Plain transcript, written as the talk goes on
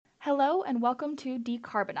Hello and welcome to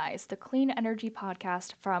Decarbonize, the clean energy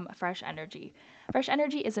podcast from Fresh Energy. Fresh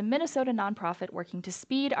Energy is a Minnesota nonprofit working to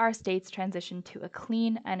speed our state's transition to a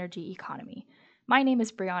clean energy economy. My name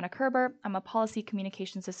is Brianna Kerber. I'm a Policy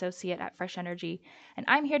Communications Associate at Fresh Energy, and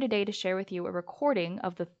I'm here today to share with you a recording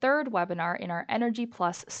of the third webinar in our Energy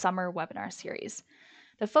Plus Summer webinar series.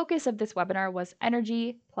 The focus of this webinar was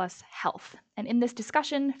energy plus health. And in this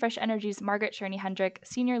discussion, Fresh Energy's Margaret Sherney Hendrick,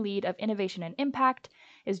 Senior Lead of Innovation and Impact,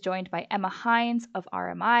 is joined by Emma Hines of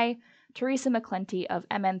RMI, Teresa McClenty of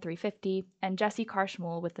MN350, and Jesse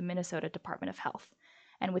Carr-Schmuhl with the Minnesota Department of Health.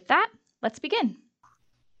 And with that, let's begin.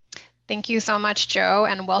 Thank you so much, Joe,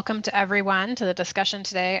 and welcome to everyone to the discussion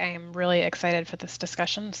today. I am really excited for this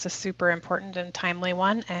discussion. It's a super important and timely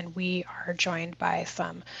one, and we are joined by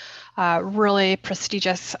some really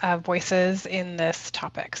prestigious voices in this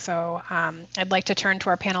topic. So I'd like to turn to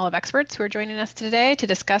our panel of experts who are joining us today to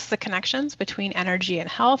discuss the connections between energy and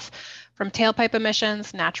health, from tailpipe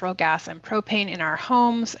emissions, natural gas and propane in our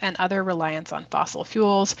homes, and other reliance on fossil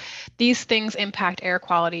fuels. These things impact air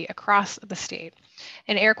quality across the state.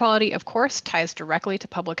 And air quality, of course, ties directly to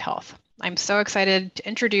public health. I'm so excited to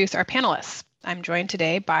introduce our panelists. I'm joined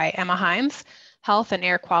today by Emma Hines, Health and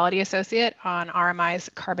Air Quality Associate on RMI's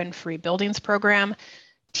Carbon Free Buildings Program,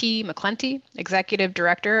 T. McClenty, Executive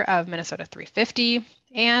Director of Minnesota 350,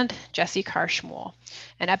 and Jesse Carr-Schmuhl,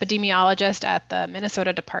 an epidemiologist at the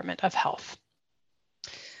Minnesota Department of Health.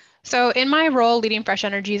 So in my role leading Fresh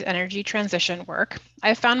Energy's energy transition work,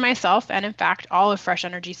 I've found myself, and in fact all of Fresh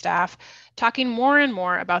Energy staff, talking more and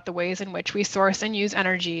more about the ways in which we source and use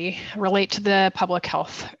energy relate to the public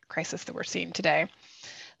health crisis that we're seeing today.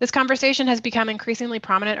 This conversation has become increasingly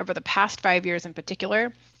prominent over the past 5 years in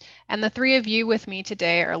particular, and the three of you with me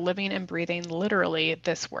today are living and breathing literally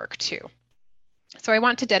this work too. So I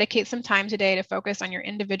want to dedicate some time today to focus on your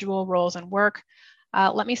individual roles and work.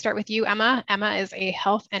 Let me start with you, Emma. Emma is a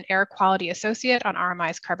Health and Air Quality Associate on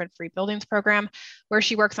RMI's Carbon Free Buildings Program, where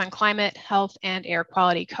she works on climate, health, and air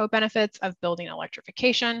quality co-benefits of building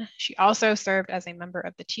electrification. She also served as a member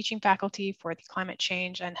of the teaching faculty for the Climate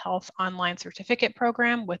Change and Health Online Certificate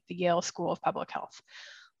Program with the Yale School of Public Health.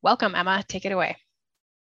 Welcome, Emma. Take it away.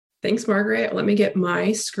 Thanks, Margaret. Let me get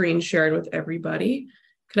my screen shared with everybody.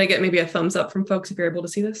 Could I get maybe a thumbs up from folks if you're able to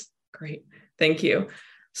see this? Great. Thank you.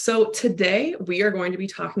 So today we are going to be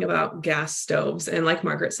talking about gas stoves. And like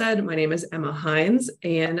Margaret said, my name is Emma Hines,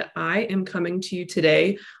 and I am coming to you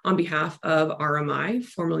today on behalf of RMI,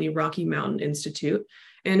 formerly Rocky Mountain Institute.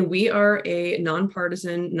 And we are a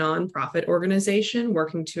nonpartisan, nonprofit organization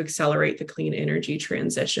working to accelerate the clean energy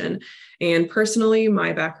transition. And personally,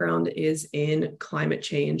 my background is in climate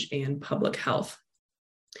change and public health.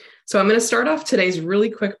 So I'm going to start off today's really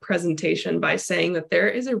quick presentation by saying that there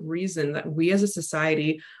is a reason that we as a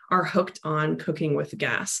society are hooked on cooking with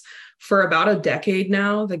gas. For about a decade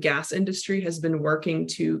now, the gas industry has been working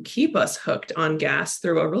to keep us hooked on gas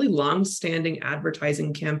through a really long-standing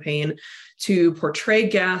advertising campaign to portray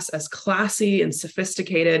gas as classy and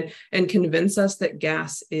sophisticated and convince us that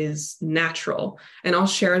gas is natural. And I'll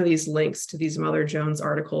share these links to these Mother Jones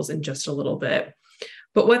articles in just a little bit.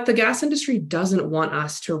 But what the gas industry doesn't want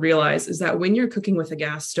us to realize is that when you're cooking with a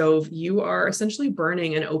gas stove, you are essentially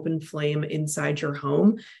burning an open flame inside your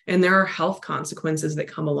home, and there are health consequences that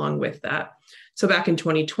come along with that. So back in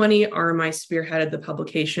 2020, RMI spearheaded the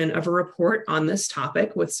publication of a report on this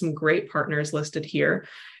topic with some great partners listed here.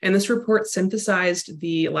 And this report synthesized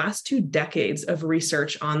the last 2 decades of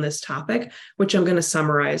research on this topic, which I'm going to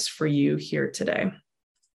summarize for you here today.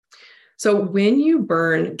 So when you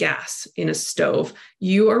burn gas in a stove,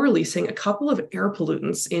 you are releasing a couple of air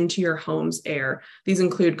pollutants into your home's air. These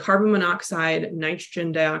include carbon monoxide,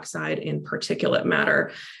 nitrogen dioxide, and particulate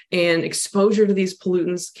matter. And exposure to these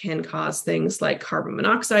pollutants can cause things like carbon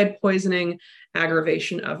monoxide poisoning,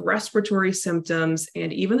 aggravation of respiratory symptoms,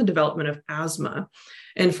 and even the development of asthma.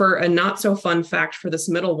 And for a not so fun fact for this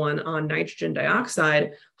middle one on nitrogen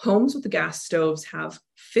dioxide, homes with the gas stoves have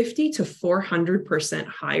 50 to 400%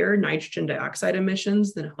 higher nitrogen dioxide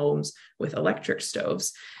emissions than homes with electric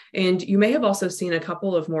stoves. And you may have also seen a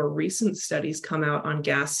couple of more recent studies come out on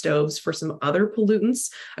gas stoves for some other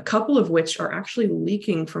pollutants, a couple of which are actually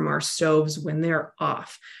leaking from our stoves when they're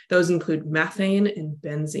off. Those include methane and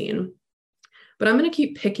benzene. But I'm going to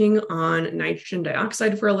keep picking on nitrogen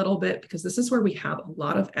dioxide for a little bit because this is where we have a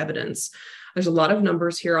lot of evidence. There's a lot of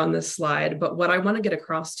numbers here on this slide, but what I want to get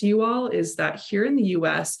across to you all is that here in the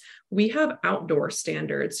US, we have outdoor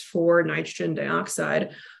standards for nitrogen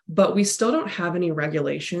dioxide, but we still don't have any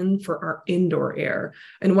regulation for our indoor air.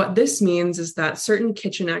 And what this means is that certain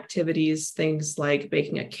kitchen activities, things like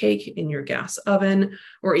baking a cake in your gas oven,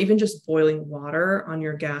 or even just boiling water on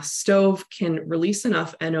your gas stove, can release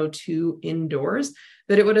enough NO2 indoors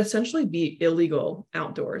that it would essentially be illegal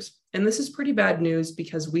outdoors. And this is pretty bad news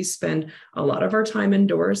because we spend a lot of our time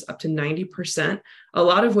indoors, up to 90%, a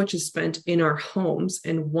lot of which is spent in our homes,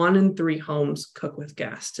 and 1 in 3 homes cook with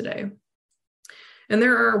gas today. And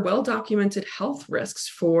there are well-documented health risks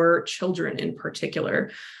for children in particular.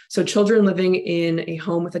 So children living in a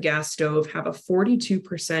home with a gas stove have a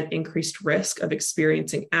 42% increased risk of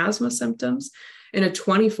experiencing asthma symptoms and a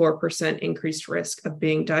 24% increased risk of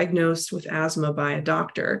being diagnosed with asthma by a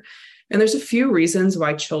doctor. And there's a few reasons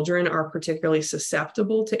why children are particularly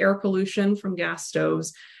susceptible to air pollution from gas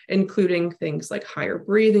stoves, including things like higher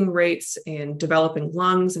breathing rates and developing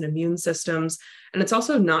lungs and immune systems. And it's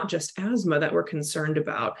also not just asthma that we're concerned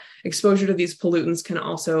about. Exposure to these pollutants can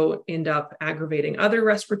also end up aggravating other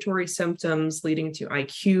respiratory symptoms, leading to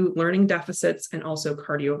IQ, learning deficits, and also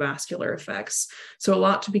cardiovascular effects. So a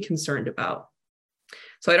lot to be concerned about.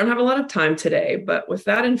 So I don't have a lot of time today, but with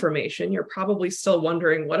that information, you're probably still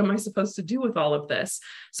wondering, what am I supposed to do with all of this?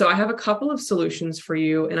 So I have a couple of solutions for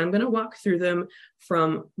you, and I'm going to walk through them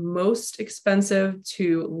from most expensive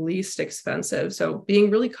to least expensive. So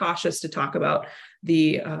being really cautious to talk about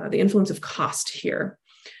the influence of cost here.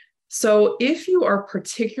 So if you are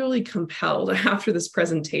particularly compelled after this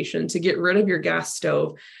presentation to get rid of your gas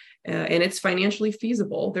stove, and it's financially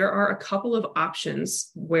feasible, there are a couple of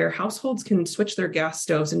options where households can switch their gas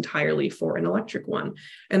stoves entirely for an electric one.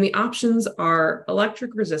 And the options are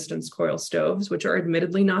electric resistance coil stoves, which are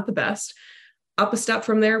admittedly not the best. Up a step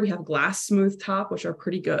from there, we have glass smooth top, which are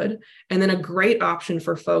pretty good. And then a great option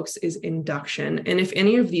for folks is induction. And if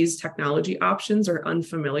any of these technology options are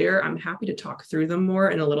unfamiliar, I'm happy to talk through them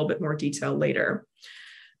more in a little bit more detail later.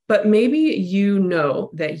 But maybe you know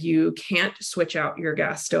that you can't switch out your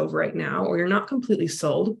gas stove right now, or you're not completely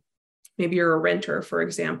sold. Maybe you're a renter, for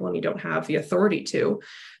example, and you don't have the authority to.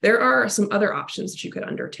 There are some other options that you could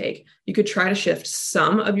undertake. You could try to shift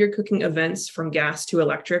some of your cooking events from gas to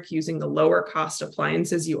electric using the lower cost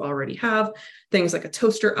appliances you already have. Things like a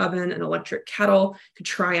toaster oven, an electric kettle. You could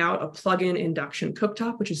try out a plug-in induction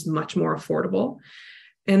cooktop, which is much more affordable.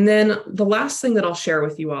 And then the last thing that I'll share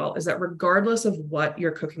with you all is that regardless of what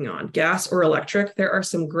you're cooking on, gas or electric, there are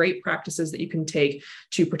some great practices that you can take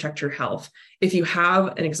to protect your health. If you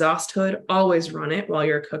have an exhaust hood, always run it while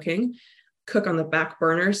you're cooking. Cook on the back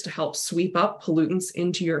burners to help sweep up pollutants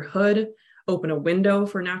into your hood. Open a window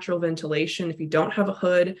for natural ventilation if you don't have a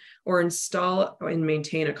hood, or install and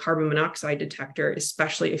maintain a carbon monoxide detector,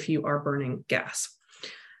 especially if you are burning gas.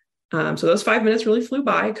 So those 5 minutes really flew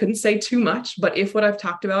by. I couldn't say too much, but if what I've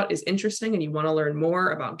talked about is interesting and you want to learn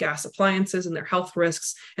more about gas appliances and their health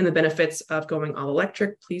risks and the benefits of going all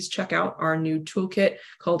electric, please check out our new toolkit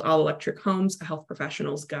called All Electric Homes, a health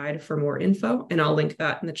professional's guide for more info. And I'll link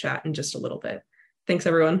that in the chat in just a little bit. Thanks,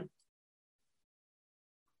 everyone.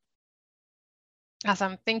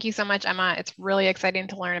 Awesome. Thank you so much, Emma. It's really exciting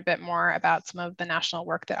to learn a bit more about some of the national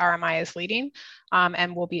work that RMI is leading,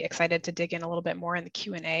 and we'll be excited to dig in a little bit more in the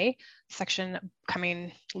Q&A section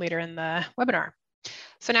coming later in the webinar.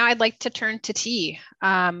 So now I'd like to turn to T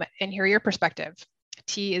and hear your perspective.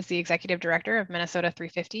 T is the Executive Director of Minnesota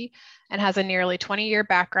 350 and has a nearly 20-year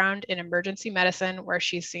background in emergency medicine where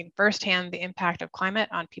she's seen firsthand the impact of climate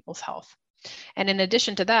on people's health. And in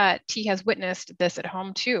addition to that, T has witnessed this at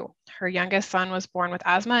home too. Her youngest son was born with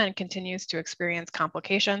asthma and continues to experience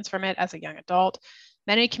complications from it as a young adult.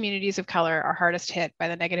 Many communities of color are hardest hit by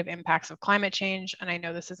the negative impacts of climate change, and I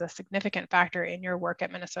know this is a significant factor in your work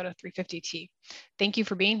at Minnesota 350 T. Thank you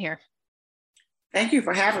for being here. Thank you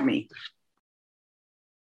for having me.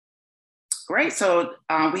 Great, so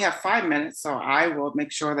we have 5 minutes, so I will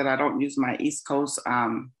make sure that I don't use my East Coast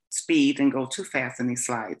speed and go too fast in these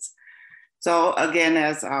slides. So again,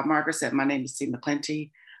 as Margaret said, my name is T. McClinty.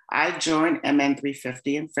 I joined MN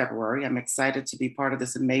 350 in February. I'm excited to be part of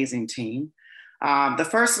this amazing team. The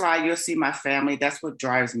first slide, you'll see my family. That's what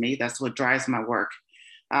drives me. That's what drives my work.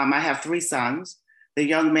 I have 3 sons. The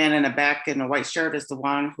young man in the back in the white shirt is the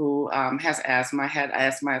one who has asthma, had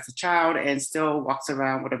asthma as a child and still walks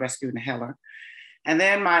around with a rescue inhaler. And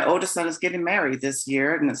then my oldest son is getting married this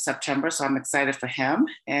year in September, so I'm excited for him.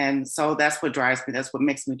 And so that's what drives me. That's what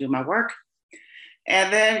makes me do my work.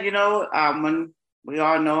 And then, you know, when we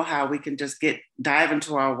all know how we can just dive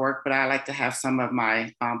into our work, but I like to have some of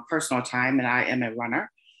my personal time, and I am a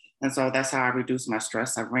runner. And so that's how I reduce my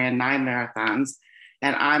stress. I ran 9 marathons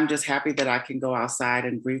And I'm just happy that I can go outside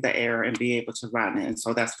and breathe the air and be able to run. And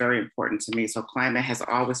so that's very important to me. So climate has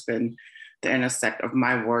always been the intersect of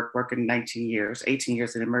my work, working 18 years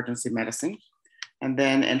in emergency medicine, and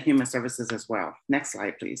then in human services as well. Next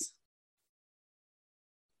slide, please.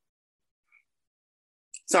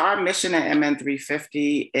 So our mission at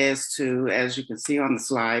MN350 is to, as you can see on the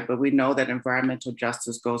slide, but we know that environmental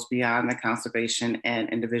justice goes beyond the conservation and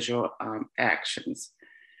individual actions.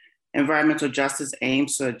 Environmental justice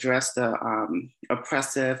aims to address the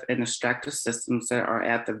oppressive and extractive systems that are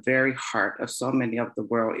at the very heart of so many of the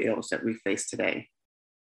world ills that we face today.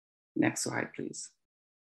 Next slide, please.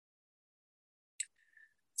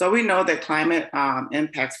 So we know that climate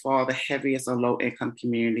impacts fall the heaviest on low-income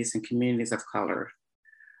communities and communities of color.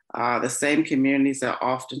 The same communities that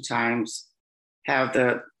oftentimes have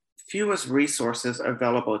the fewest resources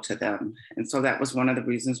available to them. And so that was one of the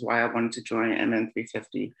reasons why I wanted to join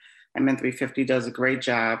MN350. MN350 does a great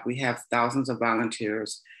job. We have thousands of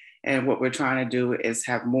volunteers. And what we're trying to do is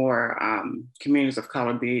have more communities of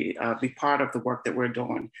color be part of the work that we're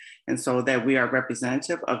doing. And so that we are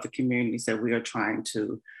representative of the communities that we are trying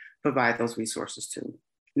to provide those resources to.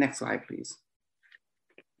 Next slide, please.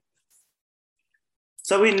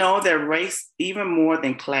 So we know that race, even more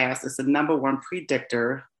than class, is the #1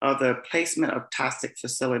 predictor of the placement of toxic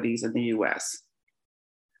facilities in the US.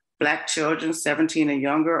 Black children 17 and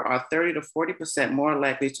younger are 30 to 40% more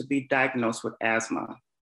likely to be diagnosed with asthma.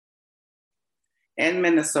 In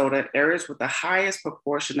Minnesota, areas with the highest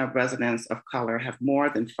proportion of residents of color have more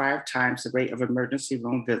than 5 times the rate of emergency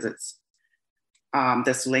room visits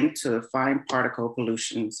that's linked to fine particle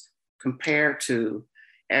pollutions compared to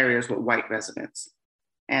areas with white residents.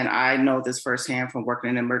 And I know this firsthand from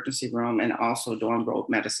working in an emergency room and also doing road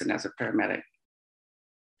medicine as a paramedic.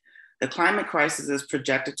 The climate crisis is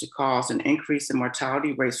projected to cause an increase in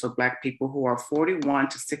mortality rates for Black people who are 41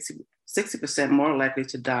 to 60% more likely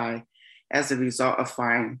to die as a result of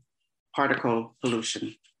fine particle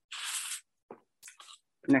pollution.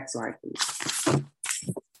 Next slide, please.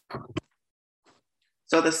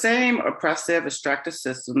 So the same oppressive, extractive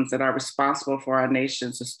systems that are responsible for our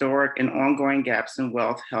nation's historic and ongoing gaps in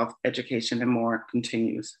wealth, health, education, and more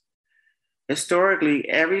continues. Historically,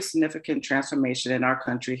 every significant transformation in our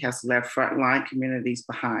country has left frontline communities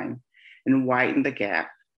behind and widened the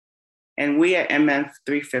gap. And we at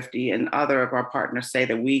MN350 and other of our partners say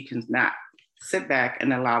that we cannot sit back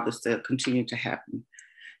and allow this to continue to happen.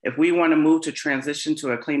 If we want to move to transition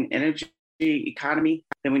to a clean energy economy,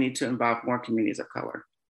 then we need to involve more communities of color.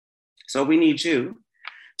 So we need you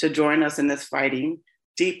to join us in this fighting,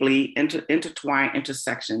 deeply intertwined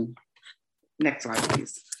intersection. Next slide,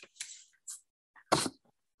 please.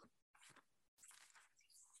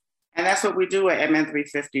 And that's what we do at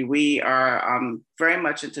MN350. We are very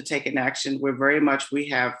much into taking action. We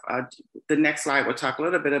have, the next slide will talk a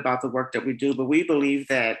little bit about the work that we do, but we believe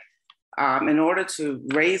that in order to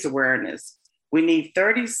raise awareness, we need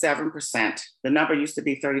 37%, the number used to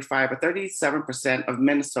be 35, but 37% of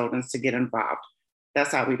Minnesotans to get involved.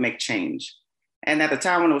 That's how we make change. And at the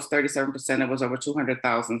time when it was 37%, it was over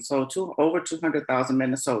 200,000. So over 200,000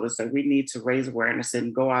 Minnesotans that we need to raise awareness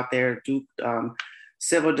and go out there, do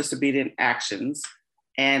civil disobedient actions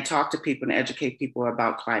and talk to people and educate people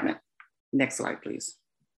about climate. Next slide, please.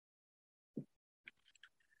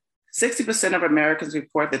 60% of Americans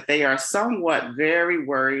report that they are somewhat very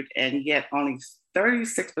worried, and yet only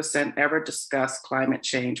 36% ever discuss climate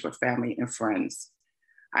change with family and friends.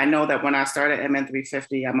 I know that when I started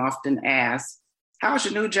MN350, I'm often asked, how's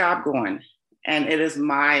your new job going? And it is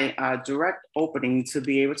my direct opening to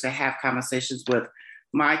be able to have conversations with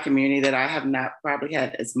my community that I have not probably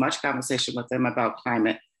had as much conversation with them about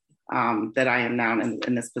climate that I am now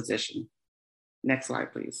in this position. Next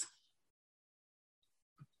slide, please.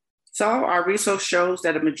 So our research shows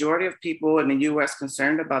that a majority of people in the US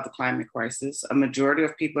concerned about the climate crisis, a majority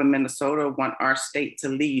of people in Minnesota want our state to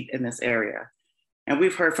lead in this area. And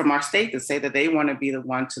we've heard from our state to say that they want to be the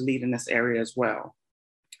one to lead in this area as well.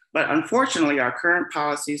 But unfortunately, our current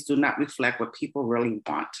policies do not reflect what people really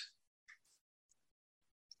want.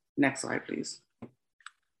 Next slide, please.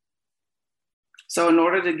 So in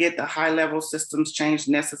order to get the high-level systems change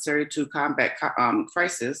necessary to combat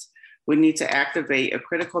crisis, we need to activate a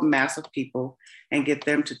critical mass of people and get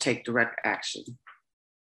them to take direct action.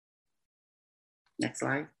 Next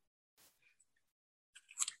slide.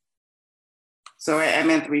 So at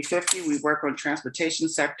MN350, we work on transportation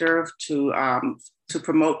sector to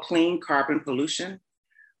promote clean carbon pollution.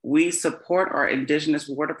 We support our indigenous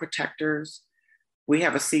water protectors. We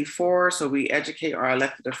have a C4, so we educate our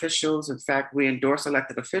elected officials. In fact, we endorse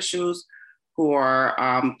elected officials who are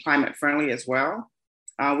climate friendly as well.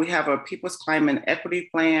 We have a People's Climate Equity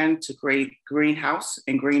Plan to create greenhouse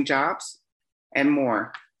and green jobs and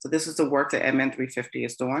more. So this is the work that MN 350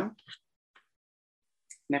 is doing.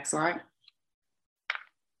 Next slide.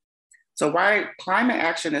 So while climate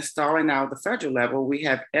action is stalling out at the federal level, we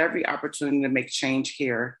have every opportunity to make change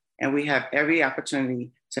here, and we have every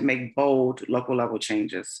opportunity to make bold local level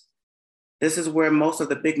changes. This is where most of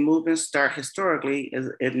the big movements start historically,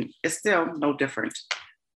 it's still no different.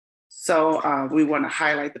 So we want to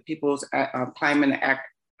highlight the People's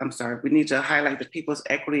we need to highlight the People's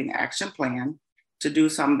Equity and Action Plan to do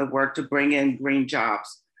some of the work to bring in green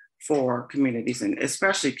jobs for communities, and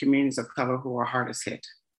especially communities of color who are hardest hit.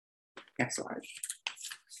 Next slide.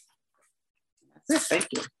 That's it, thank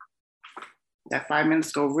you. That 5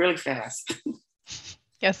 minutes go really fast.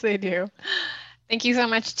 Yes, they do. Thank you so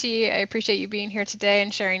much, T. I appreciate you being here today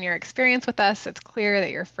and sharing your experience with us. It's clear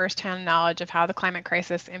that your firsthand knowledge of how the climate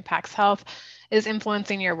crisis impacts health is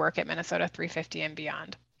influencing your work at Minnesota 350 and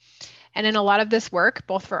beyond. And in a lot of this work,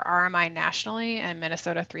 both for RMI nationally and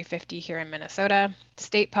Minnesota 350 here in Minnesota,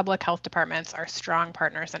 state public health departments are strong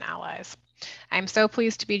partners and allies. I'm so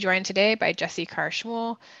pleased to be joined today by Jessie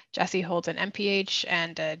Carr-Schmuhl. Jessie holds an MPH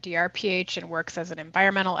and a DRPH and works as an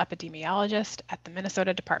environmental epidemiologist at the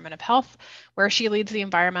Minnesota Department of Health, where she leads the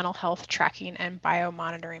environmental health tracking and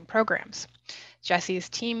biomonitoring programs. Jessie's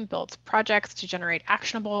team builds projects to generate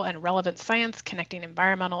actionable and relevant science connecting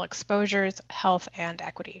environmental exposures, health, and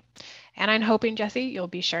equity. And I'm hoping, Jessie, you'll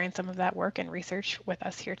be sharing some of that work and research with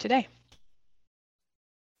us here today.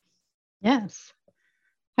 Yes.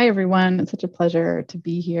 Hi, everyone. It's such a pleasure to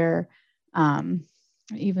be here. I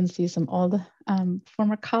even see some old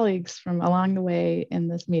former colleagues from along the way in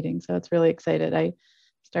this meeting. So it's really excited. I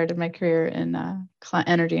started my career in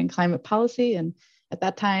energy and climate policy. And at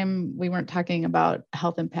that time, we weren't talking about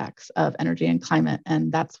health impacts of energy and climate.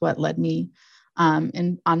 And that's what led me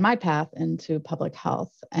on my path into public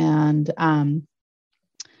health. And I'm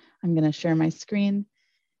going to share my screen.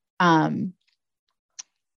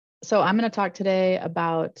 So I'm going to talk today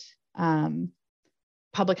about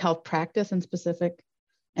public health practice in specific,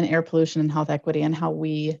 and air pollution and health equity, and how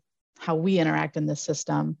we interact in this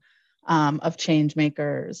system of change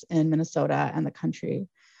makers in Minnesota and the country.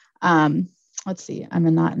 Let's see,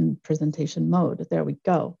 I'm not in presentation mode. There we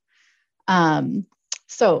go.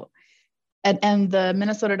 So at the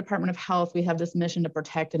Minnesota Department of Health, we have this mission to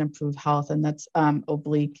protect and improve health, and that's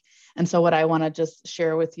oblique. And so what I want to just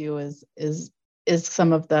share with you is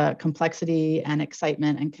some of the complexity and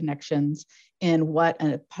excitement and connections in what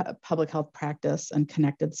a public health practice and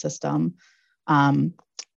connected system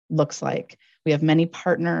looks like. We have many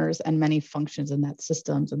partners and many functions in that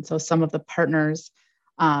systems. And so some of the partners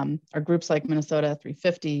are groups like Minnesota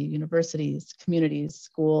 350, universities, communities,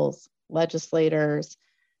 schools, legislators.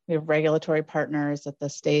 We have regulatory partners at the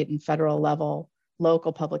state and federal level,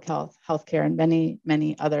 local public health, healthcare, and many,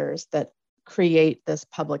 many others that create this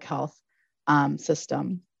public health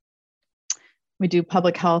system. We do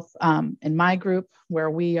public health in my group, where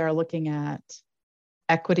we are looking at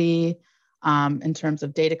equity in terms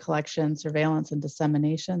of data collection, surveillance, and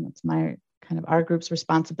dissemination. That's our group's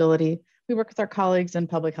responsibility. We work with our colleagues in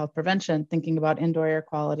public health prevention, thinking about indoor air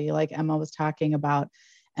quality, like Emma was talking about,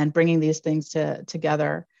 and bringing these things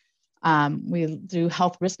together. We do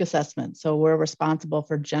health risk assessment. So we're responsible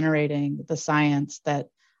for generating the science that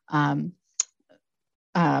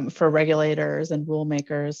for regulators and rule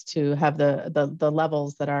makers to have the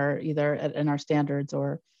levels that are either in our standards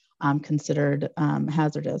or considered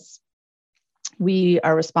hazardous. We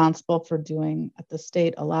are responsible for doing at the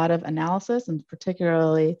state a lot of analysis, and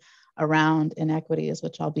particularly around inequities,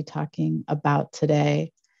 which I'll be talking about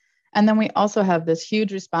today. And then we also have this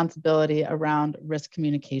huge responsibility around risk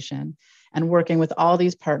communication and working with all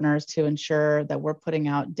these partners to ensure that we're putting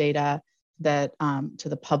out data that to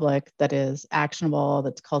the public that is actionable,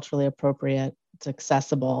 that's culturally appropriate, it's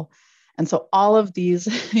accessible. And so all of these,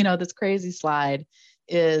 this crazy slide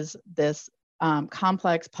is this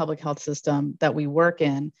complex public health system that we work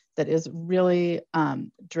in that is really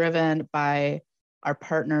driven by our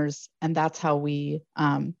partners. And that's how we,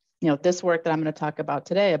 this work that I'm going to talk about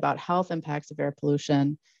today about health impacts of air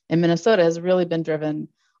pollution in Minnesota has really been driven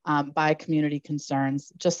by community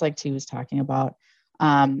concerns, just like T was talking about.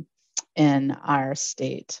 In our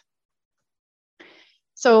state.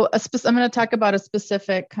 So I'm going to talk about a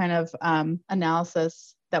specific kind of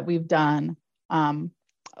analysis that we've done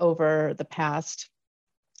over the past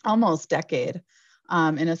almost decade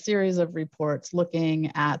in a series of reports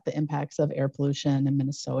looking at the impacts of air pollution in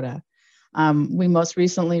Minnesota. We most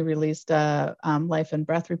recently released a life and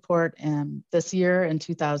breath report this year in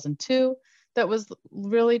 2002 that was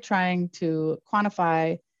really trying to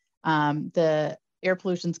quantify the air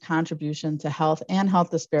pollution's contribution to health and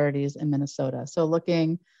health disparities in Minnesota. So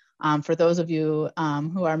looking for those of you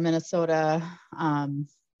who are Minnesota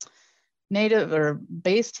native or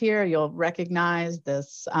based here, you'll recognize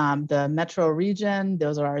this, the metro region.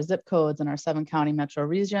 Those are our zip codes in our 7-county metro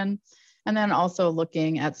region. And then also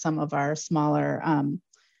looking at some of our smaller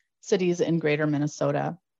cities in greater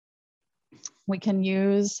Minnesota. We can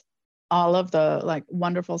use all of the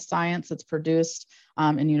wonderful science that's produced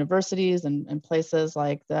in universities and places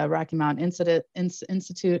like the Rocky Mountain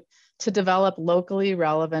Institute to develop locally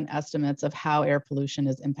relevant estimates of how air pollution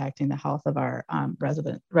is impacting the health of our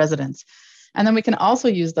residents. And then we can also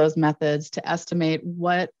use those methods to estimate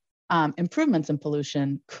what improvements in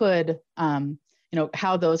pollution could,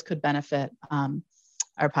 how those could benefit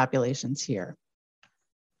our populations here.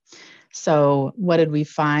 So what did we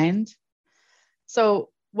find? So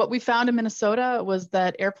what we found in Minnesota was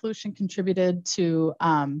that air pollution contributed to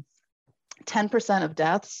 10% of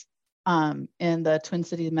deaths in the Twin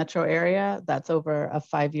Cities metro area. That's over a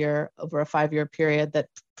 5-year period that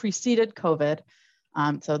preceded COVID.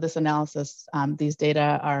 So this analysis, these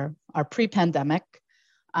data are pre-pandemic.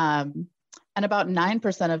 And about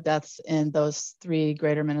 9% of deaths in those 3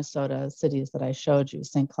 greater Minnesota cities that I showed you,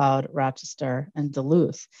 St. Cloud, Rochester, and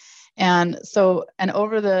Duluth. And so,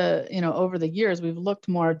 over the years, we've looked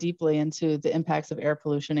more deeply into the impacts of air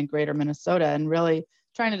pollution in greater Minnesota and really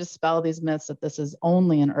trying to dispel these myths that this is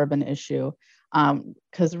only an urban issue.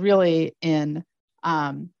 Because really in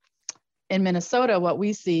Minnesota, what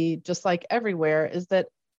we see, just like everywhere, is that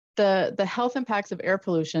the health impacts of air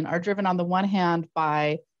pollution are driven on the one hand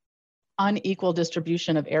by unequal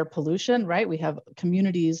distribution of air pollution, right? We have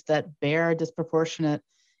communities that bear a disproportionate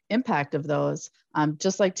impact of those,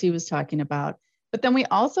 just like T was talking about. But then we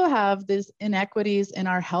also have these inequities in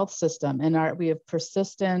our health system, and we have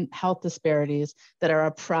persistent health disparities that are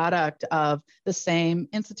a product of the same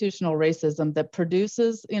institutional racism that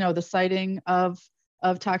produces, the siting of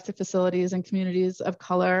toxic facilities in communities of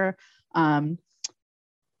color,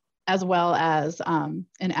 as well as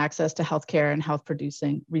in access to healthcare and health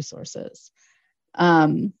producing resources.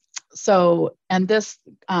 And this,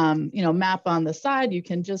 map on the side, you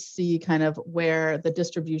can just see kind of where the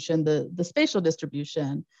distribution, the spatial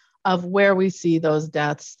distribution of where we see those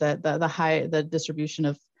deaths, the distribution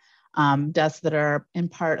of deaths that are in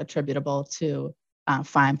part attributable to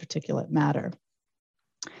fine particulate matter.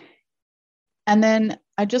 And then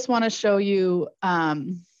I just want to show you,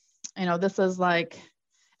 this is like,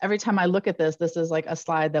 every time I look at this is like a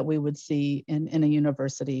slide that we would see in a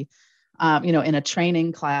university. In a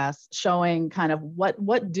training class, showing kind of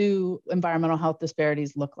what do environmental health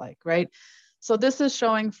disparities look like, right? So this is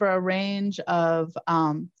showing for a range of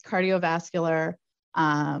cardiovascular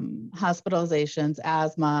hospitalizations,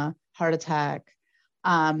 asthma, heart attack,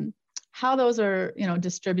 how those are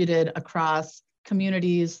distributed across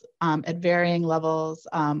communities at varying levels,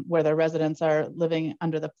 where their residents are living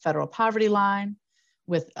under the federal poverty line,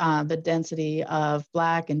 with the density of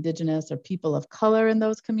Black, Indigenous, or people of color in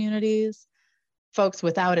those communities, folks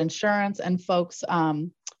without insurance, and folks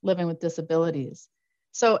living with disabilities.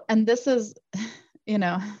 So, and this is, in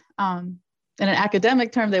an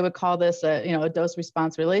academic term, they would call this a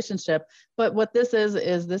dose-response relationship. But what this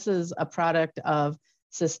is this is a product of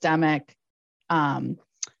systemic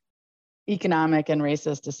economic and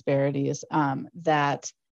racist disparities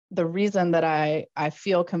that the reason that I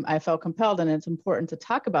felt compelled, and it's important to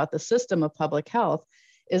talk about the system of public health,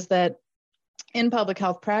 is that in public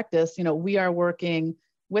health practice, we are working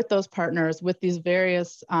with those partners with these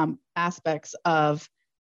various aspects of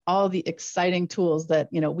all the exciting tools that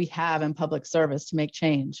we have in public service to make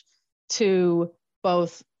change, to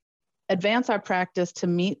both advance our practice to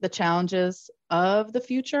meet the challenges of the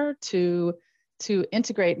future, to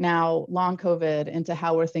integrate now long COVID into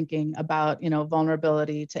how we're thinking about,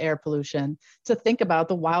 vulnerability to air pollution, to think about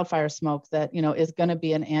the wildfire smoke that, is going to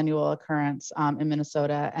be an annual occurrence in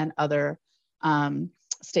Minnesota and other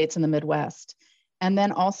states in the Midwest. And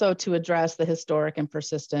then also to address the historic and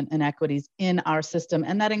persistent inequities in our system,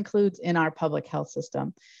 and that includes in our public health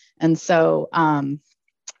system. And so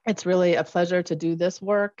it's really a pleasure to do this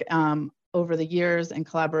work over the years in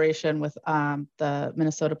collaboration with the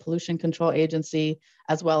Minnesota Pollution Control Agency,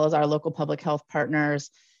 as well as our local public health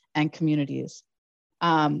partners and communities.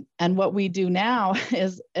 And what we do now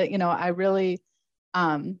is, I really,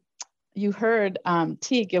 you heard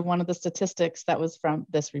T give one of the statistics that was from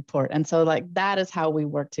this report. And so that is how we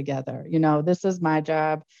work together. This is my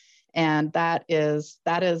job, and that is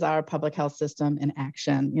our public health system in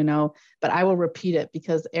action, but I will repeat it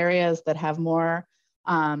because areas that have more,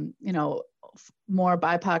 more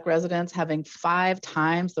BIPOC residents having 5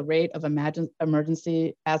 times the rate of asthma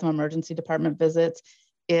emergency department visits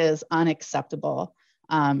is unacceptable.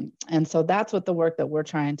 And so that's what the work that we're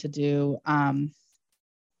trying to do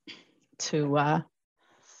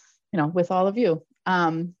with all of you.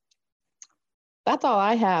 That's all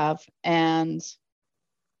I have.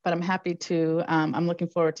 But I'm happy to, I'm looking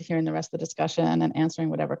forward to hearing the rest of the discussion and answering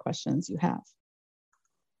whatever questions you have.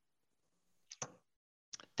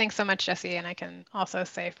 Thanks so much, Jessie. And I can also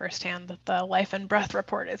say firsthand that the Life and Breath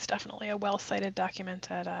report is definitely a well-cited document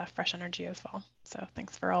at Fresh Energy as well. So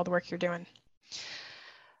thanks for all the work you're doing.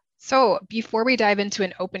 So before we dive into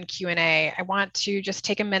an open Q&A, I want to just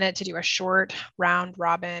take a minute to do a short round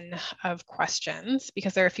robin of questions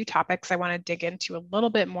because there are a few topics I want to dig into a little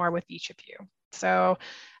bit more with each of you. So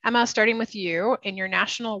Emma, starting with you, in your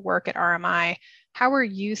national work at RMI, how are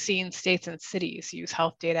you seeing states and cities use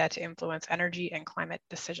health data to influence energy and climate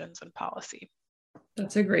decisions and policy?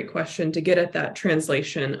 That's a great question, to get at that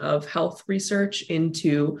translation of health research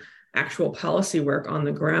into actual policy work on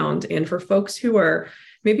the ground. And for folks who are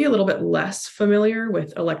maybe a little bit less familiar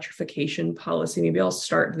with electrification policy, maybe I'll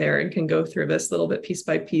start there and can go through this a little bit piece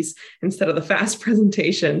by piece instead of the fast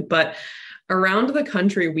presentation. But around the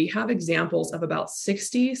country, we have examples of about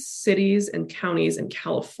 60 cities and counties in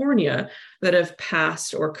California that have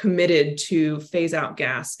passed or committed to phase out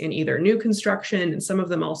gas in either new construction, and some of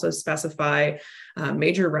them also specify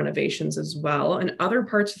major renovations as well. And other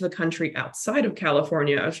parts of the country outside of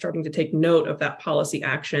California are starting to take note of that policy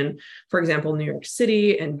action. For example, New York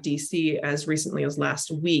City and DC as recently as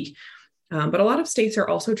last week. But a lot of states are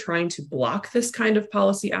also trying to block this kind of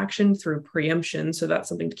policy action through preemption. So that's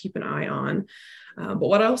something to keep an eye on. But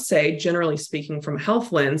what I'll say, generally speaking, from a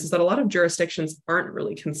health lens, is that a lot of jurisdictions aren't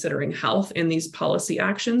really considering health in these policy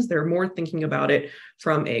actions. They're more thinking about it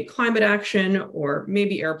from a climate action or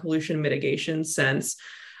maybe air pollution mitigation sense,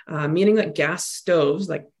 meaning that gas stoves,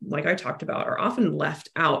 like I talked about, are often left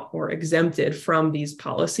out or exempted from these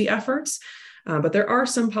policy efforts. But there are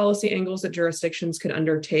some policy angles that jurisdictions could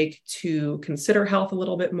undertake to consider health a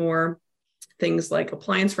little bit more. Things like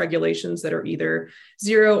appliance regulations that are either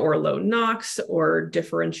zero or low NOx, or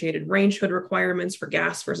differentiated range hood requirements for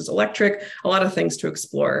gas versus electric, a lot of things to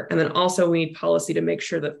explore. And then also we need policy to make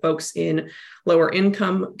sure that folks in lower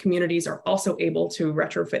income communities are also able to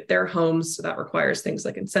retrofit their homes. So that requires things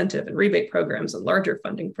like incentive and rebate programs and larger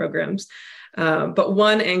funding programs. But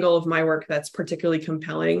one angle of my work that's particularly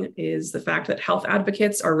compelling is the fact that health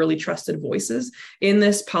advocates are really trusted voices in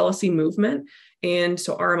this policy movement. And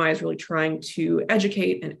so RMI is really trying to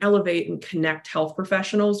educate and elevate and connect health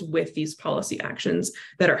professionals with these policy actions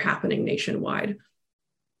that are happening nationwide.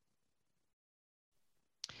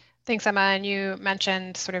 Thanks, Emma. And you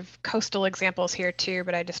mentioned sort of coastal examples here too,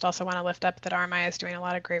 but I just also want to lift up that RMI is doing a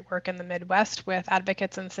lot of great work in the Midwest with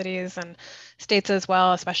advocates in cities and states as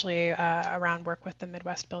well, especially around work with the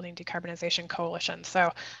Midwest Building Decarbonization Coalition.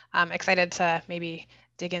 So I'm excited to maybe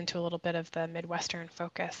dig into a little bit of the Midwestern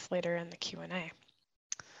focus later in the Q&A.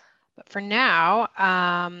 But for now,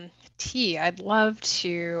 T, I'd love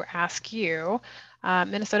to ask you,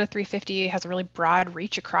 Minnesota 350 has a really broad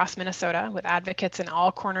reach across Minnesota with advocates in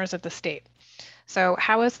all corners of the state. So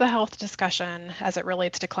how is the health discussion as it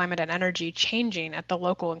relates to climate and energy changing at the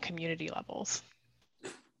local and community levels?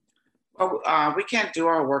 Well, we can't do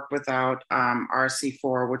our work without our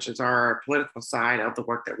C4, which is our political side of the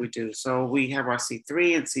work that we do. So we have our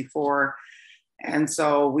C3 and C4. And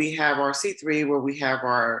so we have our C3 where we have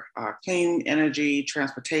our clean energy,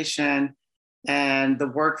 transportation, and the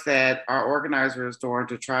work that our organizers are doing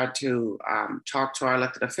to try to talk to our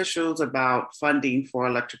elected officials about funding for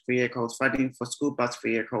electric vehicles, funding for school bus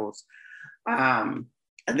vehicles. And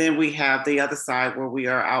then we have the other side where we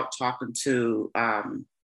are out talking to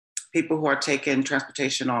people who are taking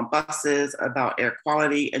transportation on buses about air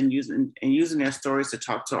quality and using their stories to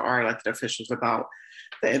talk to our elected officials about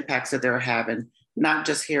the impacts that they're having, not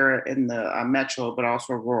just here in the metro, but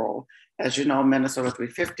also rural. As you know, Minnesota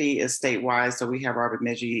 350 is statewide, so we have our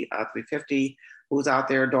Bemidji 350, who's out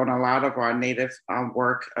there doing a lot of our native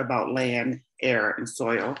work about land, air, and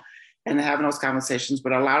soil, and having those conversations.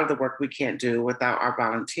 But a lot of the work we can't do without our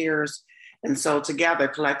volunteers. And so together,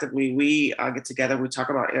 collectively, we get together, we talk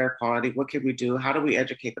about air quality. What can we do? How do we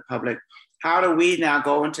educate the public? How do we now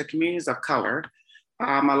go into communities of color?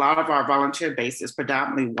 A lot of our volunteer base is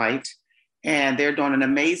predominantly white, and they're doing an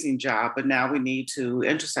amazing job. But now we need to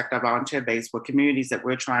intersect our volunteer base with communities that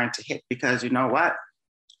we're trying to hit, because you know what?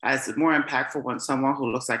 It's more impactful when someone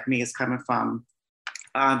who looks like me is coming from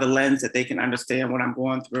the lens that they can understand what I'm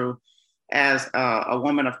going through as a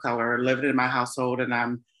woman of color living in my household, and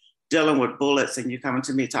I'm dealing with bullets and you're coming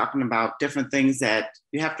to me talking about different things that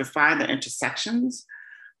you have to find the intersections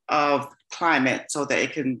of climate so that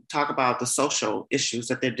it can talk about the social issues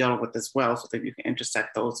that they're dealing with as well, so that you can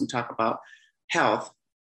intersect those and talk about health.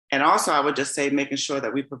 And also, I would just say making sure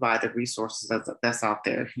that we provide the resources that's out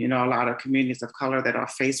there. You know, a lot of communities of color that are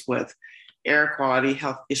faced with air quality,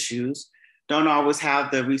 health issues, don't always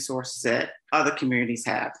have the resources that other communities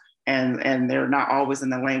have. And they're not always in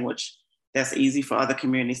the language that's easy for other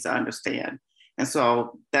communities to understand. And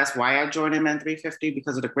so that's why I joined MN 350,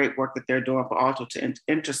 because of the great work that they're doing, but also to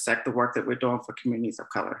intersect the work that we're doing for communities of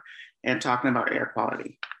color and talking about air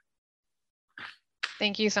quality.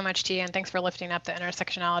 Thank you so much, T, and thanks for lifting up the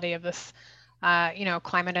intersectionality of this,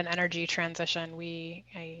 climate and energy transition.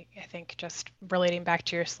 I think just relating back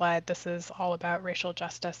to your slide, this is all about racial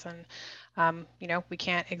justice, and we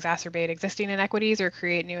can't exacerbate existing inequities or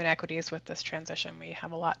create new inequities with this transition. We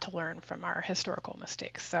have a lot to learn from our historical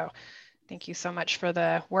mistakes. So thank you so much for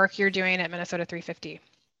the work you're doing at Minnesota 350.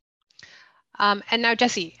 And now,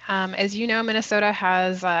 Jesse, as you know, Minnesota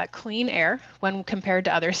has clean air when compared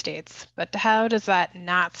to other states, but how does that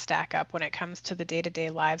not stack up when it comes to the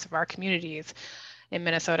day-to-day lives of our communities in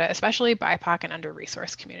Minnesota, especially BIPOC and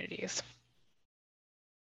under-resourced communities?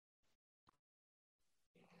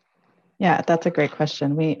 Yeah, that's a great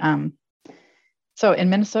question. So in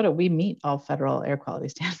Minnesota, we meet all federal air quality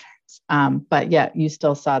standards, but yet you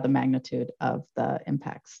still saw the magnitude of the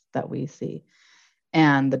impacts that we see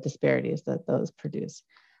and the disparities that those produce.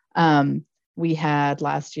 We had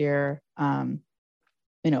last year,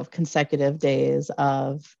 consecutive days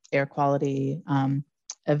of air quality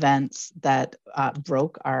events that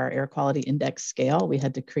broke our air quality index scale. We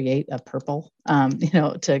had to create a purple,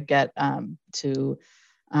 to get to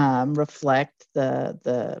reflect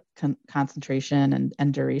the concentration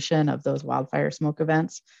and duration of those wildfire smoke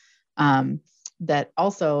events that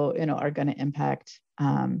also, are going to impact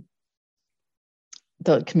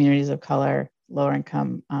the communities of color, lower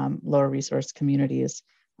income, lower resource communities,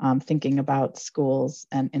 thinking about schools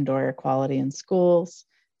and indoor air quality in schools,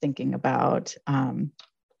 thinking about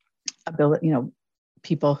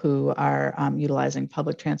people who are utilizing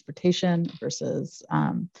public transportation versus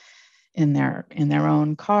in their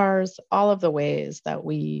own cars, all of the ways that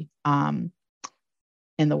we in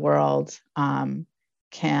the world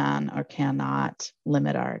can or cannot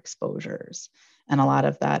limit our exposures. And a lot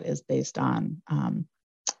of that is based on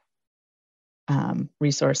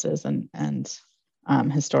resources and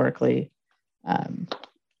historically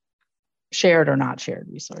shared or not shared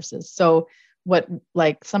resources. So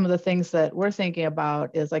some of the things that we're thinking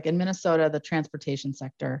about is, like, in Minnesota, the transportation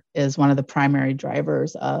sector is one of the primary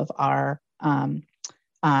drivers of our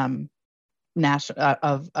particulate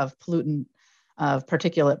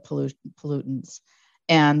pollutants.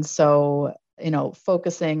 And so,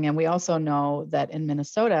 focusing, and we also know that in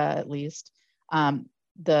Minnesota, at least,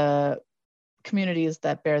 the communities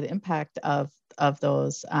that bear the impact of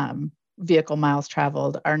those vehicle miles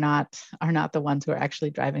traveled are not the ones who are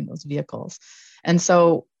actually driving those vehicles. And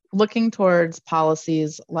so looking towards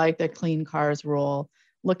policies like the Clean Cars Rule,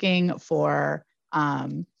 looking for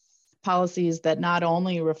policies that not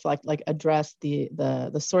only reflect, address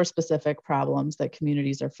the source specific problems that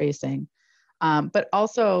communities are facing, but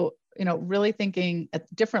also, really thinking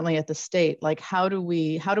differently at the state, like how do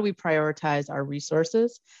we prioritize our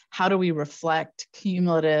resources? How do we reflect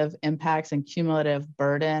cumulative impacts and cumulative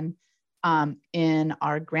burden in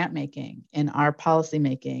our grant making, in our policy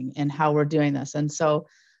making, and how we're doing this? And so,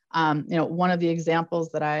 one of the examples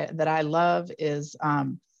that I love is,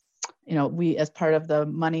 we, as part of the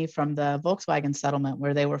money from the Volkswagen settlement,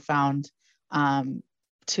 where they were found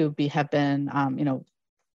to have been,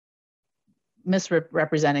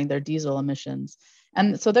 misrepresenting their diesel emissions.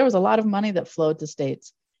 And so there was a lot of money that flowed to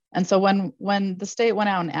states. And so when the state went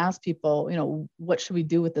out and asked people, what should we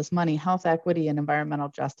do with this money? Health equity and environmental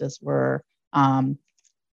justice were among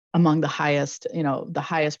the highest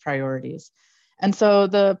priorities. And so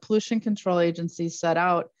the Pollution Control Agency set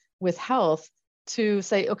out with health to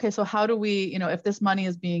say, okay, so how do we, if this money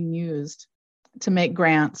is being used to make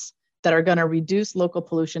grants that are going to reduce local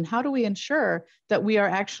pollution, how do we ensure that we are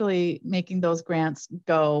actually making those grants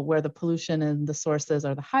go where the pollution and the sources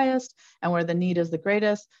are the highest and where the need is the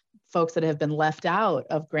greatest, folks that have been left out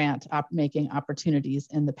of grant making opportunities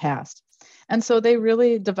in the past? And so they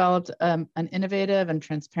really developed an innovative and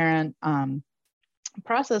transparent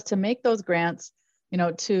process to make those grants,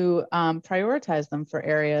 to prioritize them for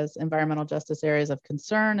areas, environmental justice areas of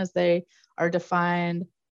concern as they are defined,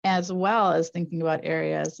 as well as thinking about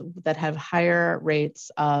areas that have higher rates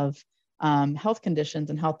of health conditions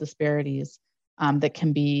and health disparities that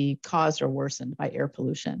can be caused or worsened by air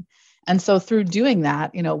pollution. And so through doing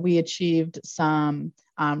that, we achieved some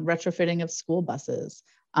retrofitting of school buses,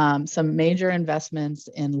 some major investments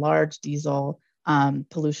in large diesel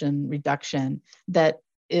pollution reduction that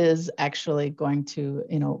is actually going to,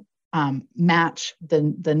 match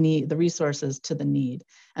the need, the resources to the need.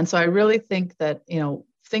 And so I really think that,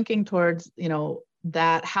 thinking towards,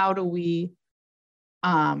 that how do we,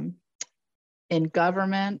 in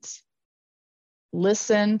government,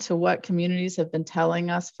 listen to what communities have been telling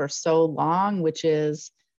us for so long, which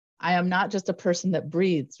is, I am not just a person that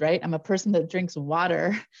breathes, right? I'm a person that drinks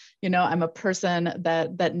water. I'm a person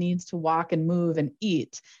that needs to walk and move and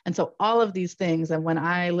eat. And so all of these things, and when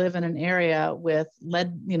I live in an area with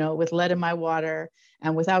lead, with lead in my water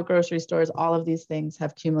and without grocery stores, all of these things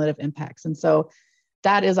have cumulative impacts. And so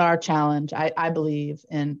that is our challenge, I believe,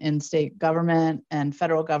 in state government and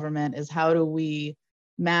federal government, is how do we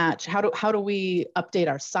match, how do we update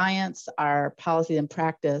our science, our policy and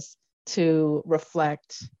practice to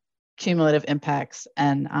reflect cumulative impacts,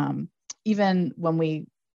 and even when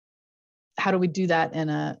how do we do that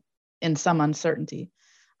in some uncertainty,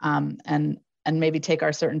 and maybe take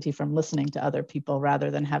our certainty from listening to other people rather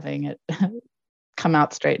than having it come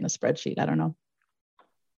out straight in a spreadsheet. I don't know.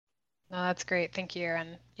 No, that's great. Thank you.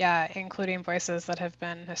 And yeah, including voices that have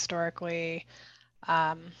been historically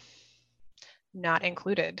not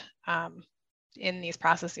included in these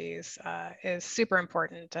processes is super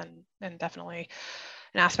important, and definitely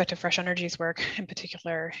an aspect of Fresh Energy's work in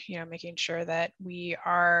particular, making sure that we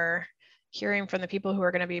are hearing from the people who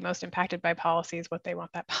are going to be most impacted by policies what they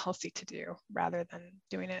want that policy to do, rather than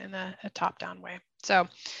doing it in a top-down way. So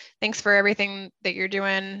thanks for everything that you're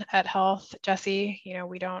doing at Health, Jesse.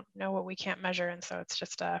 We don't know what we can't measure, and so it's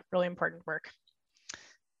just really important work.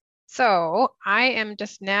 So I am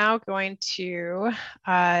just now going to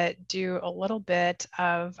do a little bit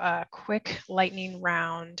of a quick lightning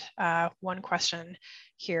round, one question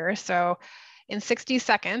here. So in 60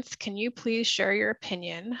 seconds, can you please share your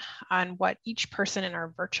opinion on what each person in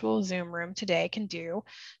our virtual Zoom room today can do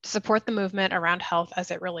to support the movement around health as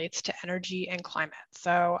it relates to energy and climate?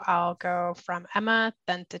 So I'll go from Emma,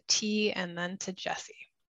 then to T, and then to Jesse.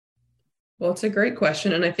 Well, it's a great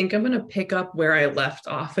question. And I think I'm going to pick up where I left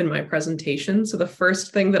off in my presentation. So the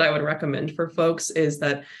first thing that I would recommend for folks is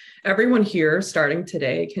that everyone here starting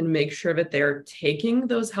today can make sure that they're taking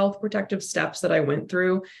those health protective steps that I went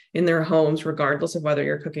through in their homes, regardless of whether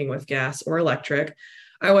you're cooking with gas or electric.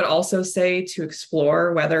 I would also say to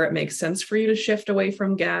explore whether it makes sense for you to shift away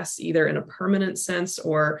from gas, either in a permanent sense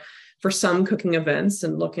or for some cooking events,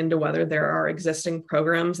 and look into whether there are existing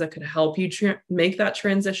programs that could help you make that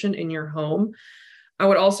transition in your home. I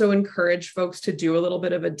would also encourage folks to do a little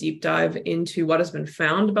bit of a deep dive into what has been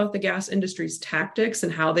found about the gas industry's tactics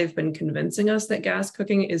and how they've been convincing us that gas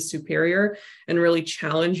cooking is superior, and really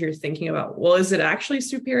challenge your thinking about, well, is it actually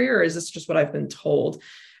superior, or is this just what I've been told?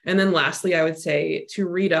 And then lastly, I would say to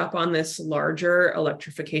read up on this larger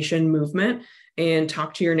electrification movement and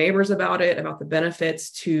talk to your neighbors about it, about the benefits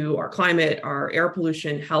to our climate, our air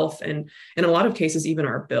pollution, health, and in a lot of cases, even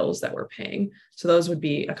our bills that we're paying. So those would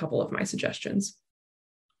be a couple of my suggestions.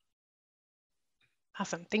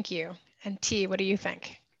 Awesome, thank you. And T, what do you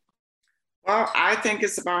think? Well, I think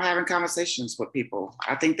it's about having conversations with people.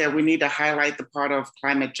 I think that we need to highlight the part of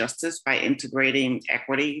climate justice by integrating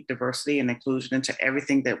equity, diversity, and inclusion into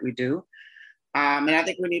everything that we do. And I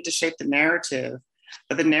think we need to shape the narrative,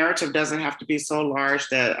 but the narrative doesn't have to be so large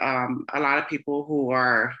that a lot of people who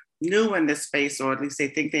are new in this space, or at least they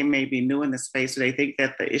think they may be new in this space, or they think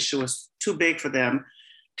that the issue is too big for them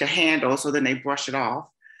to handle, so then they brush it off.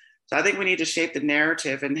 So I think we need to shape the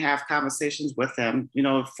narrative and have conversations with them,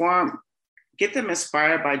 get them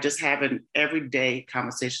inspired by just having everyday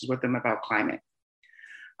conversations with them about climate.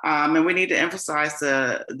 And we need to emphasize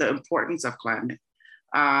the importance of climate.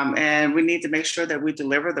 And we need to make sure that we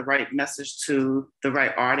deliver the right message to the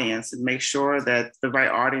right audience, and make sure that the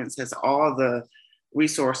right audience has all the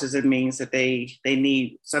resources and means that they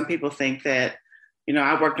need. Some people think that,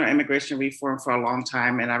 I worked on immigration reform for a long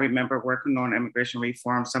time, and I remember working on immigration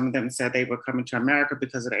reform. Some of them said they were coming to America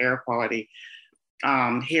because of the air quality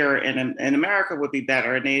here in America would be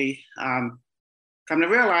better. And they come to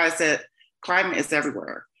realize that climate is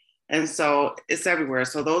everywhere. And so it's everywhere.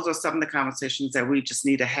 So those are some of the conversations that we just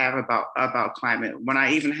need to have about climate. When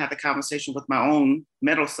I even had the conversation with my own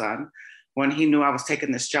middle son, when he knew I was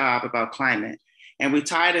taking this job about climate, and we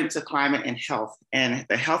tied into climate and health and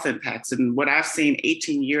the health impacts. And what I've seen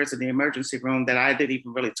 18 years in the emergency room that I didn't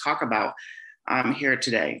even really talk about here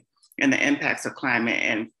today, and the impacts of climate,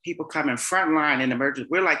 and people coming frontline in emergency.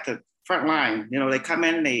 We're like the front line. You know, they come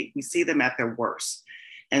in and we see them at their worst.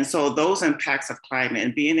 And so those impacts of climate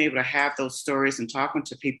and being able to have those stories and talking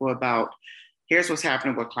to people about, here's what's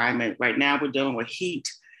happening with climate. Right now we're dealing with heat,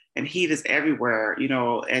 and heat is everywhere, you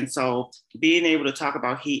know. And so being able to talk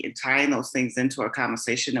about heat and tying those things into a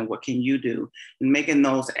conversation and what can you do, and making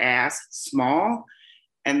those asks small,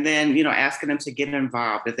 and then, you know, asking them to get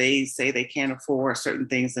involved. If they say they can't afford certain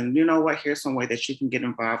things, and you know what, here's some way that you can get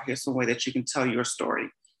involved. Here's some way that you can tell your story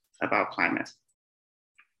about climate.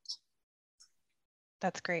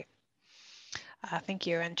 That's great. Thank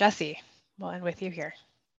you. And Jesse, we'll end with you here.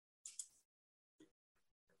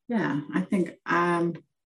 Yeah, I think I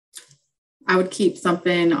would keep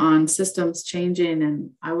something on systems changing, and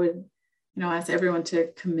I would, ask everyone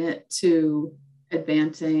to commit to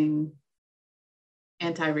advancing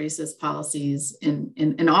anti-racist policies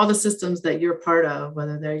in all the systems that you're part of,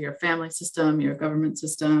 whether they're your family system, your government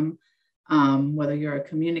system, whether you're a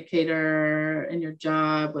communicator in your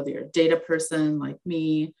job, whether you're a data person like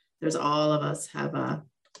me. There's all of us have a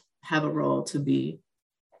role to be,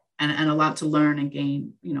 and a lot to learn and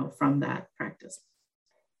gain, from that practice.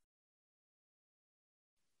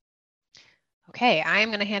 Okay, I'm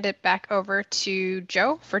going to hand it back over to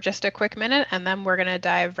Joe for just a quick minute, and then we're going to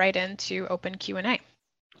dive right into open Q&A.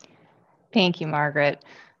 Thank you, Margaret.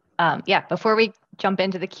 Before we jump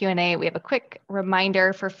into the Q&A, we have a quick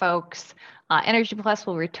reminder for folks. Energy Plus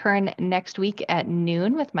will return next week at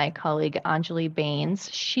noon with my colleague Anjali Bains.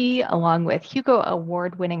 She, along with Hugo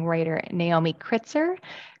Award-winning writer Naomi Kritzer,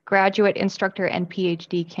 graduate instructor and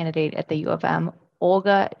PhD candidate at the U of M,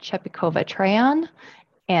 Olga Chepikova-Trayan,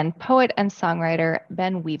 and poet and songwriter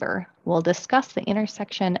Ben Weaver, will discuss the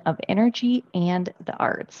intersection of energy and the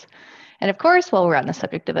arts. And of course, while we're on the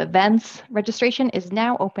subject of events, registration is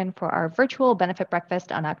now open for our virtual benefit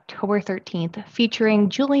breakfast on October 13th, featuring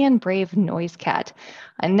Julian Brave Noisecat,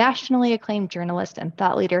 a nationally acclaimed journalist and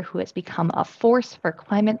thought leader who has become a force for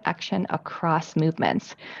climate action across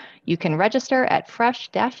movements. You can register at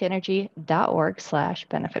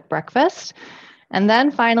fresh-energy.org/benefitbreakfast. And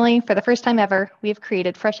then finally, for the first time ever, we have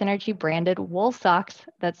created Fresh Energy branded wool socks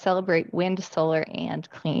that celebrate wind, solar, and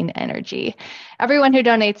clean energy. Everyone who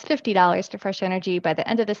donates $50 to Fresh Energy by the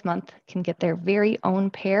end of this month can get their very own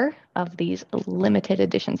pair of these limited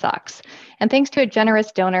edition socks. And thanks to a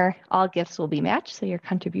generous donor, all gifts will be matched, so your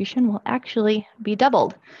contribution will actually be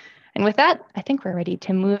doubled. And with that, I think we're ready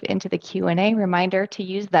to move into the Q&A. Reminder to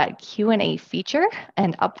use that Q&A feature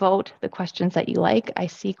and upvote the questions that you like. I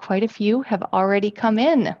see quite a few have already come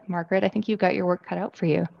in. Margaret, I think you've got your work cut out for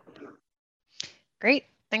you. Great.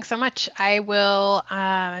 Thanks so much. I will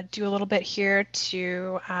do a little bit here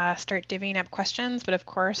to start divvying up questions. But of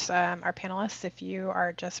course, our panelists, if you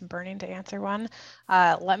are just burning to answer one,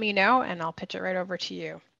 let me know and I'll pitch it right over to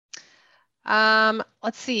you.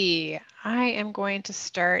 Let's see. I am going to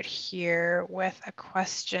start here with a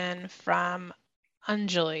question from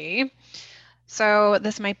Anjali. So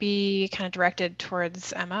this might be kind of directed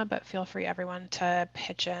towards Emma, but feel free everyone to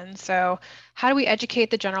pitch in. So how do we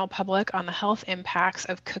educate the general public on the health impacts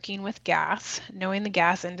of cooking with gas, knowing the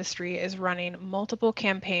gas industry is running multiple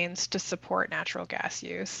campaigns to support natural gas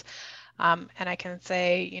use? And I can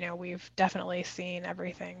say, we've definitely seen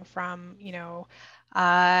everything from,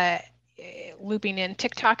 looping in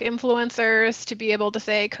TikTok influencers to be able to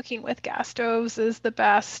say cooking with gas stoves is the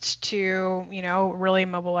best, to, really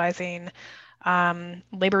mobilizing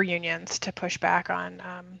labor unions to push back on,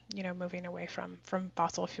 moving away from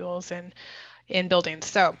fossil fuels in buildings.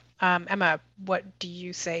 So Emma, what do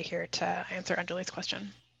you say here to answer Anjali's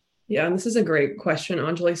question? Yeah, and this is a great question,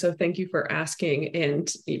 Anjali. So thank you for asking. And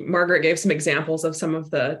Margaret gave some examples of some of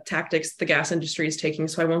the tactics the gas industry is taking,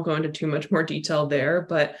 so I won't go into too much more detail there.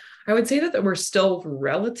 But I would say that we're still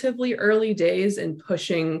relatively early days in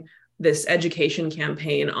pushing this education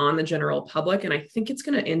campaign on the general public. And I think it's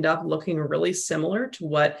going to end up looking really similar to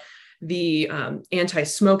what the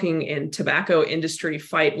anti-smoking and tobacco industry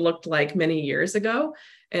fight looked like many years ago.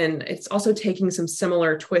 And it's also taking some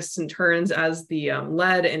similar twists and turns as the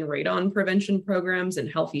lead and radon prevention programs and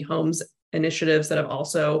healthy homes initiatives that have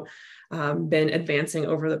also been advancing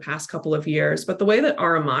over the past couple of years. But the way that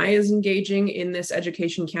RMI is engaging in this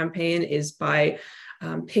education campaign is by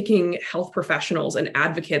picking health professionals and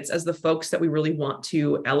advocates as the folks that we really want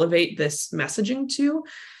to elevate this messaging to.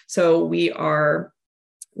 So we are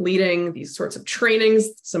leading these sorts of trainings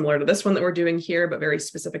similar to this one that we're doing here, but very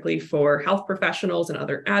specifically for health professionals and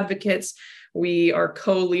other advocates. We are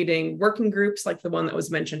co-leading working groups like the one that was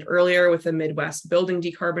mentioned earlier with the Midwest Building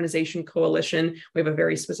Decarbonization Coalition. We have a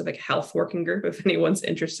very specific health working group if anyone's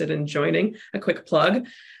interested in joining. A quick plug.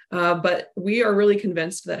 But we are really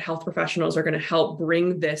convinced that health professionals are going to help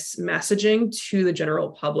bring this messaging to the general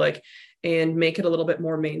public and make it a little bit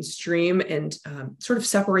more mainstream and sort of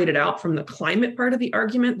separate it out from the climate part of the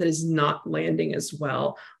argument that is not landing as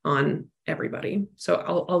well on everybody. So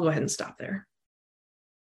I'll go ahead and stop there.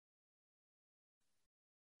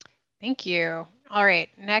 Thank you. All right,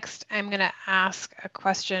 next I'm going to ask a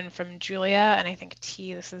question from Julia, and I think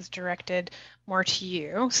T, this is directed more to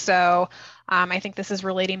you. So I think this is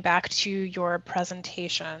relating back to your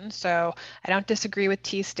presentation. So I don't disagree with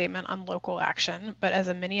T's statement on local action, but as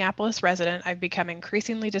a Minneapolis resident, I've become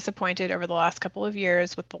increasingly disappointed over the last couple of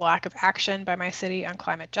years with the lack of action by my city on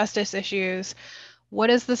climate justice issues. What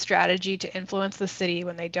is the strategy to influence the city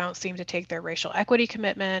when they don't seem to take their racial equity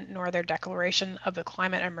commitment nor their declaration of the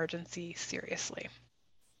climate emergency seriously?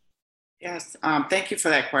 Yes, thank you for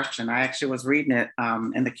that question. I actually was reading it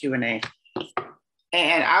in the Q&A.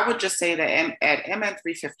 And I would just say that at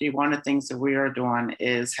MN350, one of the things that we are doing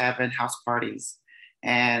is having house parties.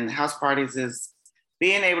 And house parties is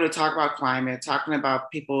being able to talk about climate, talking about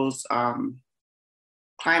people's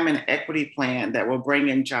climate equity plan that will bring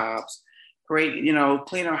in jobs, great,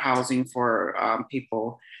 cleaner housing for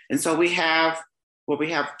people. And so we have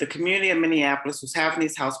the community of Minneapolis who's having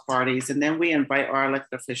these house parties, and then we invite our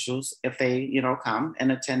elected officials if they, come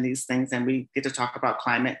and attend these things, and we get to talk about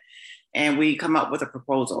climate, and we come up with a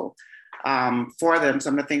proposal for them,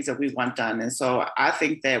 some of the things that we want done. And so I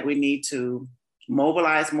think that we need to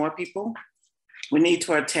mobilize more people. We need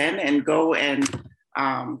to attend and go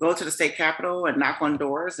to the state capitol and knock on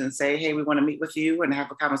doors and say, hey, we want to meet with you and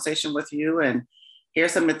have a conversation with you. And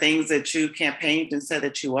here's some of the things that you campaigned and said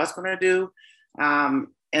that you was going to do.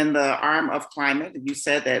 In the arm of climate, you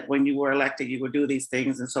said that when you were elected, you would do these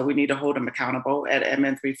things. And so we need to hold them accountable. At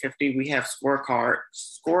MN350, we have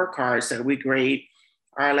scorecards that we grade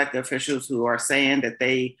our elected officials who are saying that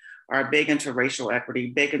they are big into racial equity,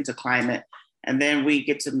 big into climate. And then we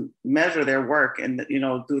get to measure their work and,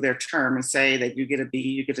 do their term and say that you get a B,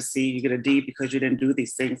 you get a C, you get a D because you didn't do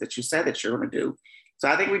these things that you said that you're going to do. So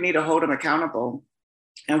I think we need to hold them accountable.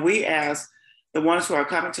 And we ask the ones who are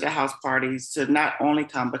coming to the house parties to not only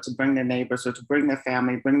come, but to bring their neighbors or to bring their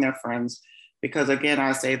family, bring their friends. Because again,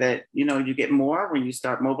 I say that, you get more when you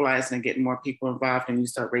start mobilizing and getting more people involved and you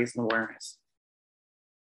start raising awareness.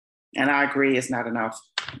 And I agree, it's not enough.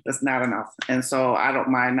 It's not enough. And so I don't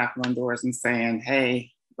mind knocking on doors and saying,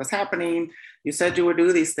 hey, what's happening? You said you would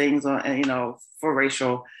do these things, for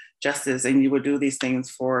racial justice, and you would do these things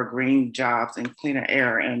for green jobs and cleaner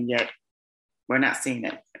air, and yet we're not seeing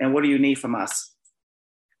it. And what do you need from us?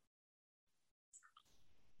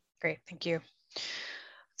 Great, thank you.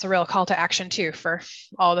 It's a real call to action too for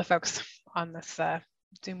all the folks on this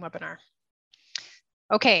Zoom webinar.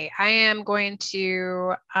 Okay, I am going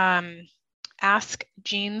to ask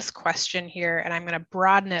Jean's question here, and I'm going to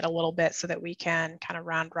broaden it a little bit so that we can kind of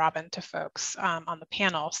round robin to folks on the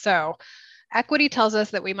panel. So equity tells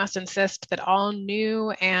us that we must insist that all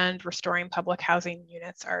new and restoring public housing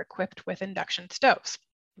units are equipped with induction stoves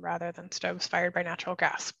rather than stoves fired by natural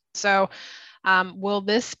gas. So will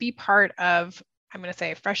this be part of, I'm going to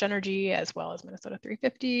say, Fresh Energy as well as Minnesota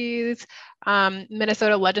 350's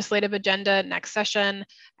Minnesota legislative agenda next session?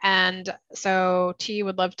 And so T,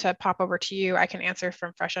 would love to pop over to you. I can answer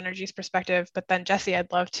from Fresh Energy's perspective, but then Jesse,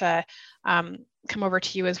 I'd love to come over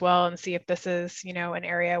to you as well and see if this is, an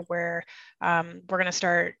area where we're going to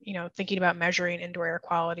start, thinking about measuring indoor air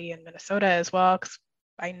quality in Minnesota as well. Because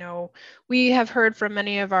I know we have heard from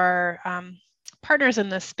many of our partners in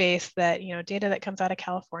this space that, data that comes out of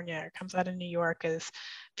California or comes out of New York is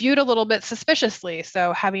viewed a little bit suspiciously.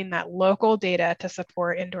 So having that local data to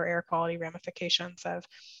support indoor air quality ramifications of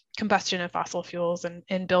combustion of fossil fuels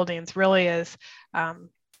in buildings really is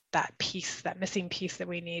that piece, that missing piece that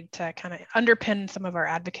we need to kind of underpin some of our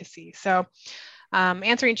advocacy. So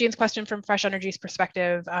answering Jean's question from Fresh Energy's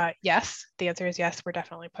perspective, yes, the answer is yes. We're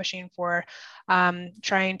definitely pushing for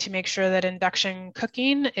trying to make sure that induction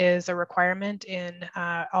cooking is a requirement in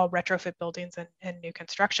all retrofit buildings and new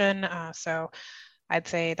construction. So I'd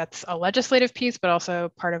say that's a legislative piece, but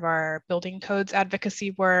also part of our building codes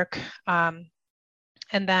advocacy work.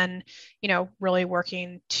 And then, really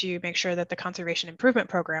working to make sure that the conservation improvement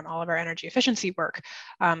program, all of our energy efficiency work,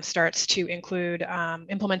 starts to include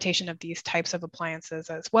implementation of these types of appliances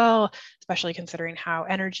as well, especially considering how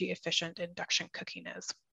energy efficient induction cooking is.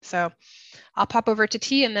 So I'll pop over to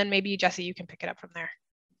T, and then maybe Jesse, you can pick it up from there.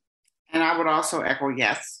 And I would also echo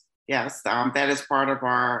yes. Yes, that is part of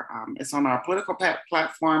our, it's on our political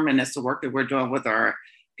platform, and it's the work that we're doing with our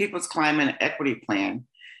People's Climate Equity Plan.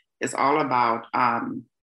 It's all about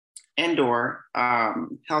indoor,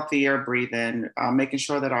 healthy air breathing, making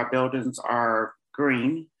sure that our buildings are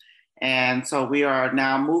green. And so we are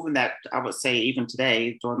now moving that, I would say, even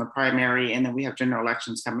today during the primary, and then we have general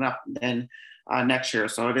elections coming up then next year.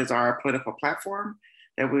 So it is our political platform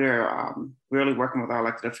that we're really working with our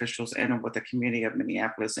elected officials and with the community of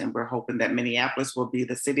Minneapolis. And we're hoping that Minneapolis will be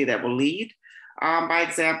the city that will lead by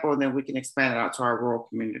example, and then we can expand it out to our rural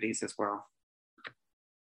communities as well.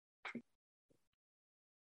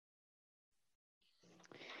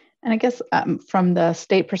 And I guess from the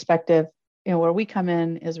state perspective, where we come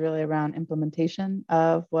in is really around implementation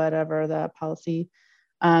of whatever the policy.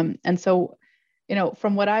 And so,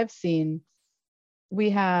 from what I've seen,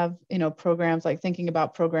 we have, programs like thinking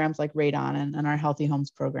about programs like Radon and our Healthy Homes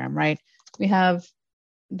program, right? We have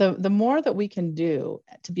the more that we can do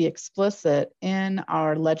to be explicit in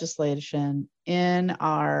our legislation, in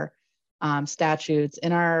our statutes,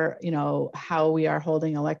 in our, how we are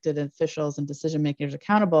holding elected officials and decision makers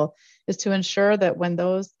accountable, is to ensure that when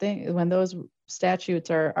those statutes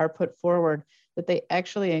are put forward, that they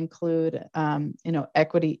actually include,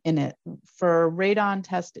 equity in it. For radon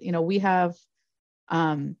test, we have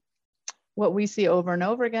what we see over and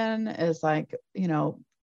over again is like,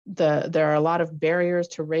 there are a lot of barriers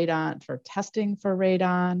to radon, for testing for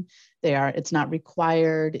radon. It's not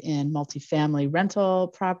required in multifamily rental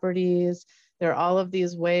properties. There are all of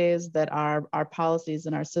these ways that our policies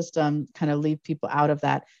and our system kind of leave people out of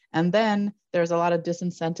that. And then there's a lot of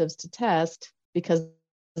disincentives to test because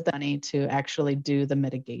of the money to actually do the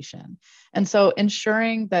mitigation. And so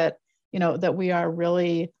ensuring that, that we are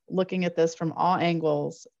really looking at this from all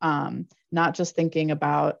angles, not just thinking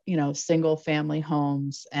about, single family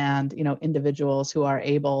homes and, individuals who are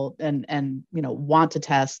able and want to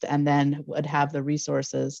test and then would have the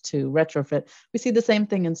resources to retrofit. We see the same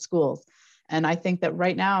thing in schools. And I think that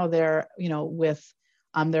right now there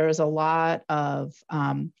is a lot of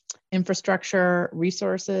infrastructure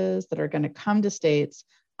resources that are going to come to states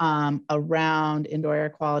around indoor air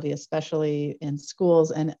quality, especially in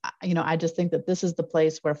schools. And, I just think that this is the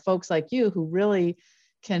place where folks like you who really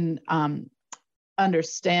can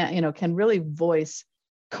understand, can really voice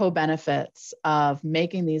co-benefits of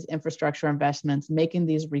making these infrastructure investments, making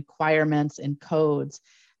these requirements and codes,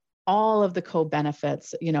 all of the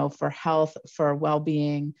co-benefits, for health, for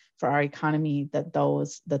well-being, for our economy that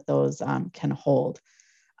those can hold.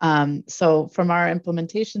 So from our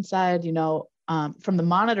implementation side, from the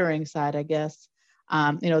monitoring side, I guess,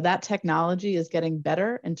 that technology is getting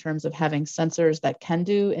better in terms of having sensors that can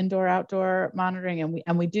do indoor-outdoor monitoring,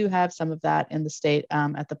 and we do have some of that in the state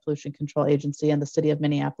at the Pollution Control Agency and the city of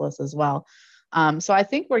Minneapolis as well. So I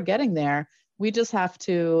think we're getting there. We just have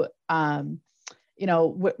to,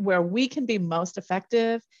 where we can be most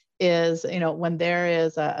effective is, when there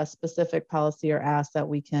is a specific policy or ask that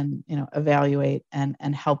we can, evaluate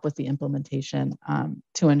and help with the implementation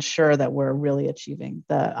to ensure that we're really achieving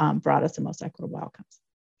the broadest and most equitable outcomes.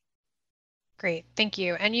 Great, thank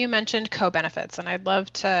you. And you mentioned co-benefits, and I'd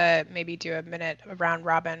love to maybe do a minute round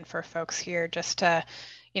robin for folks here just to,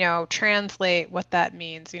 translate what that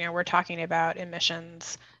means. We're talking about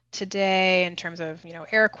emissions today in terms of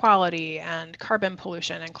air quality and carbon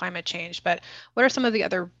pollution and climate change, but what are some of the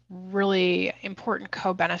other really important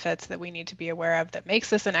co-benefits that we need to be aware of that makes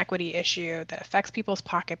this an equity issue, that affects people's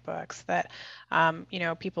pocketbooks, that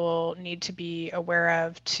people need to be aware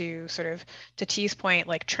of to sort of, to T's point,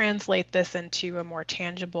 like translate this into a more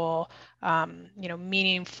tangible,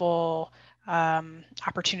 meaningful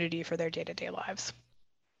opportunity for their day-to-day lives?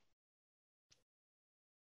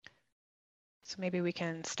 So maybe we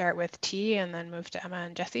can start with T and then move to Emma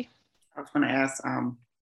and Jesse. I was going to ask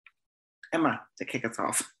Emma to kick us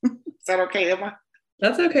off. Is that okay, Emma?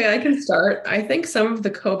 That's okay. I can start. I think some of the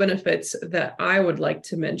co-benefits that I would like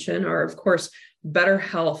to mention are, of course, better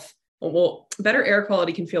health. Well, better air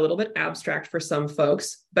quality can feel a little bit abstract for some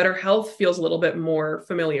folks. Better health feels a little bit more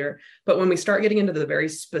familiar. But when we start getting into the very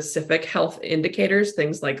specific health indicators,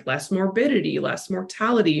 things like less morbidity, less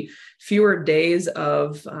mortality, fewer days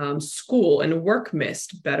of school and work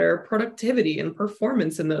missed, better productivity and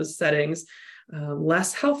performance in those settings,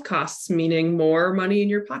 less health costs, meaning more money in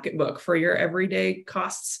your pocketbook for your everyday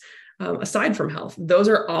costs aside from health. Those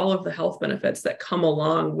are all of the health benefits that come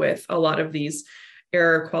along with a lot of these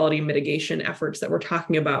air quality mitigation efforts that we're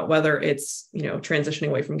talking about, whether it's, transitioning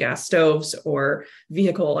away from gas stoves or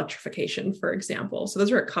vehicle electrification, for example. So those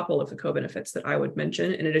are a couple of the co-benefits that I would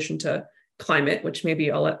mention, in addition to climate, which maybe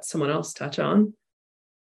I'll let someone else touch on.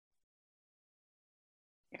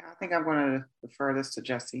 Yeah, I think I'm going to refer this to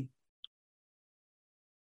Jesse.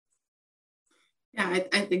 Yeah,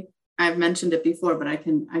 I think I've mentioned it before, but I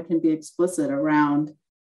can be explicit around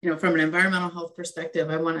from an environmental health perspective,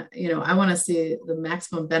 I want to see the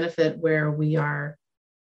maximum benefit where we are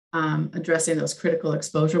addressing those critical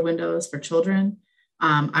exposure windows for children.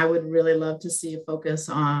 I would really love to see a focus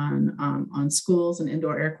on schools and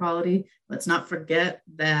indoor air quality. Let's not forget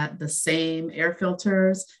that the same air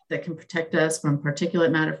filters that can protect us from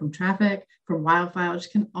particulate matter from traffic, from wildfires,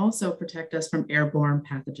 can also protect us from airborne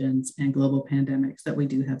pathogens and global pandemics that we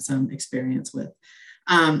do have some experience with.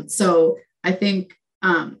 So I think,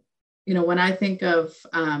 when I think of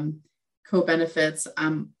co-benefits,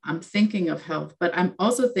 I'm thinking of health, but I'm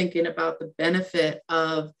also thinking about the benefit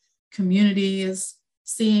of communities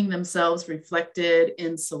seeing themselves reflected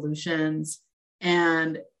in solutions,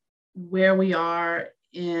 and where we are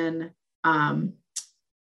in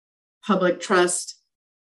public trust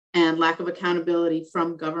and lack of accountability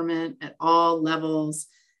from government at all levels.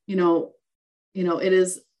 It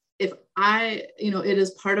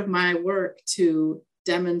is part of my work to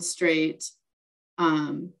demonstrate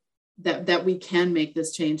that we can make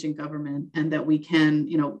this change in government, and that we can,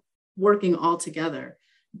 working all together.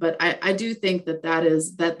 But I do think that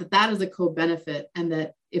is a co-benefit, and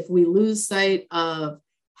that if we lose sight of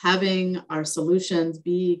having our solutions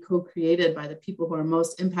be co-created by the people who are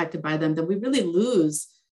most impacted by them, then we really lose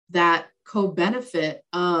that co-benefit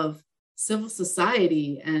of civil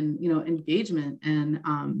society and engagement and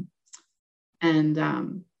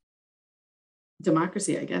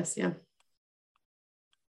democracy, I guess. Yeah.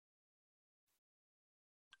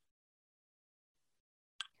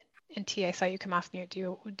 And T, I saw you come off mute. Did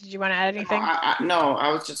you want to add anything? No, I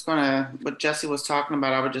was just what Jesse was talking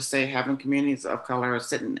about, I would just say having communities of color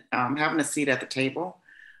sitting, having a seat at the table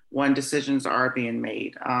when decisions are being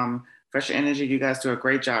made. Fresh Energy, you guys do a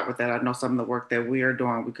great job with that. I know some of the work that we are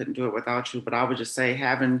doing, we couldn't do it without you, but I would just say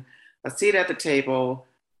having a seat at the table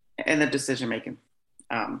in the decision making.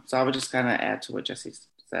 So I would just kind of add to what Jesse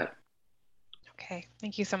said. Okay,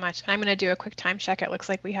 thank you so much. I'm going to do a quick time check. It looks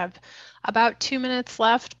like we have about 2 minutes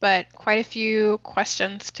left, but quite a few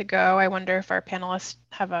questions to go. I wonder if our panelists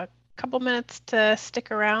have a couple minutes to stick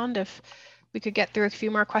around, if we could get through a few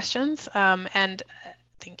more questions. And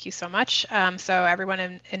thank you so much. So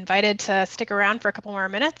everyone invited to stick around for a couple more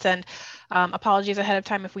minutes, and apologies ahead of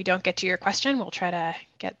time if we don't get to your question. We'll try to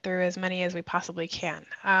get through as many as we possibly can.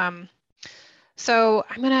 So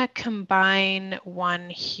I'm going to combine one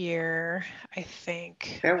here, I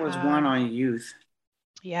think. There was one on youth.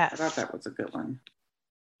 Yes. I thought that was a good one.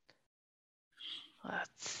 Let's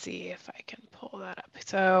see if I can pull that up.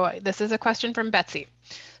 So this is a question from Betsy.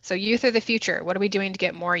 So youth are the future. What are we doing to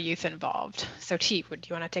get more youth involved? So T, would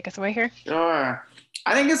you want to take us away here? Sure.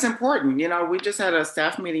 I think it's important. We just had a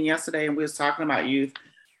staff meeting yesterday and we was talking about youth.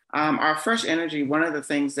 Our Fresh Energy, one of the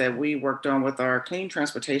things that we worked on with our clean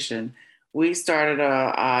transportation, we started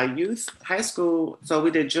a youth high school. So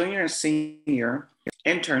we did junior and senior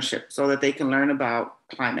internship so that they can learn about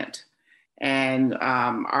climate. And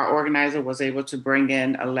our organizer was able to bring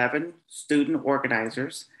in 11 student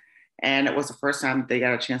organizers. And it was the first time they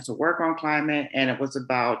got a chance to work on climate. And it was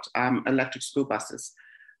about electric school buses.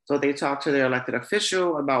 So they talked to their elected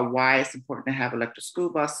official about why it's important to have electric school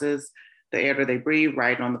buses, the air that they breathe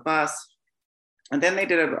right on the bus. And then they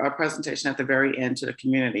did a presentation at the very end to the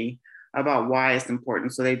community about why it's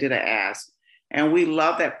important. So they did an ask. And we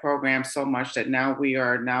love that program so much that now we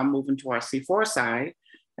are moving to our C4 side.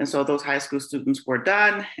 And so those high school students were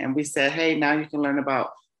done. And we said, hey, now you can learn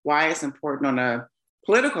about why it's important on the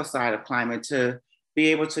political side of climate to be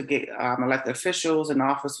able to get elected officials in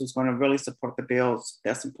office who's going to really support the bills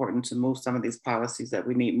that's important to move some of these policies that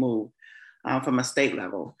we need moved from a state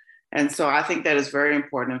level. And so I think that is very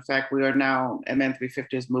important. In fact, we are now, MN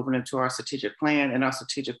 350 is moving into our strategic plan, and our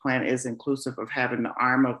strategic plan is inclusive of having the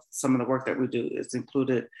arm of some of the work that we do is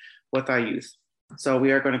included with our youth. So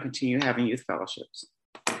we are going to continue having youth fellowships.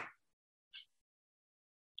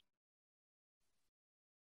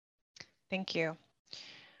 Thank you.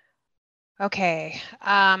 Okay,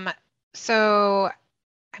 so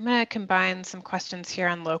I'm going to combine some questions here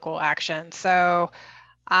on local action. So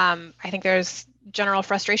I think there's general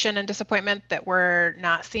frustration and disappointment that we're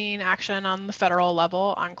not seeing action on the federal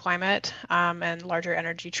level on climate and larger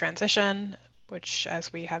energy transition, which,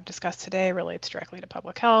 as we have discussed today, relates directly to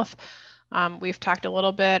public health. We've talked a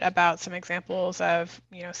little bit about some examples of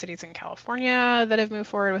cities in California that have moved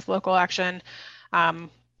forward with local action.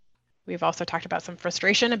 We've also talked about some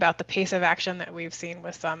frustration about the pace of action that we've seen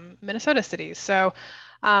with some Minnesota cities. So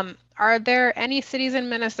are there any cities in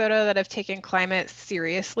Minnesota that have taken climate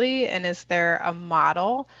seriously? And is there a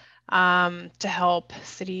model to help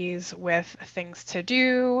cities with things to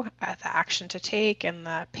do, the action to take, and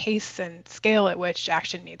the pace and scale at which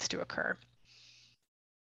action needs to occur?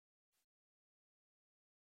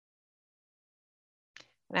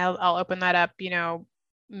 And I'll open that up,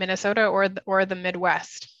 Minnesota or the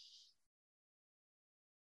Midwest.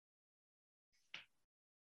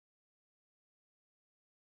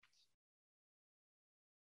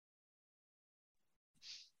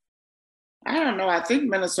 I don't know. I think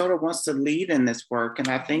Minnesota wants to lead in this work. And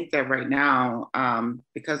I think that right now,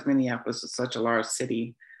 because Minneapolis is such a large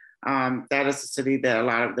city, that is a city that a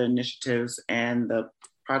lot of the initiatives and the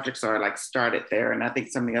projects are like started there. And I think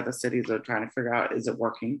some of the other cities are trying to figure out, is it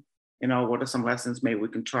working? What are some lessons? Maybe we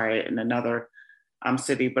can try it in another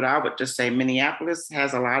city. But I would just say Minneapolis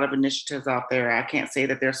has a lot of initiatives out there. I can't say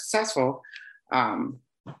that they're successful,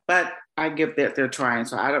 but I give that they're trying.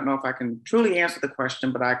 So I don't know if I can truly answer the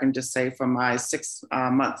question, but I can just say from my 6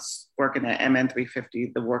 months working at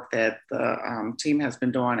MN350, the work that the team has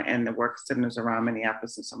been doing and the work centers around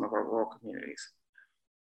Minneapolis and some of our rural communities.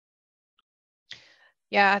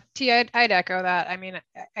 Yeah, T, I'd echo that. I mean,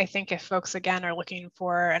 I think if folks, again, are looking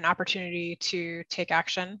for an opportunity to take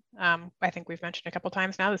action, I think we've mentioned a couple of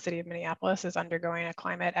times now, the city of Minneapolis is undergoing a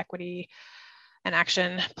climate equity and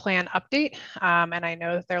action plan update. And I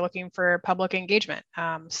know that they're looking for public engagement.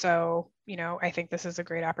 So, I think this is a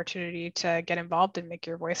great opportunity to get involved and make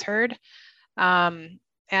your voice heard. And,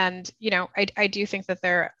 I do think that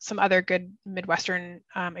there are some other good Midwestern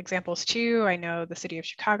examples too. I know the city of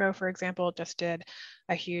Chicago, for example, just did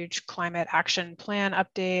a huge climate action plan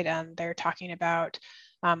update, and they're talking about,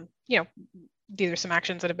 these are some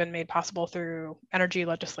actions that have been made possible through energy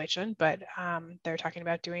legislation, but they're talking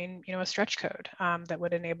about doing, a stretch code that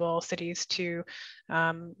would enable cities to,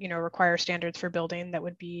 require standards for building that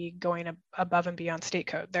would be going above and beyond state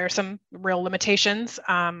code. There are some real limitations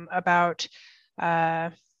about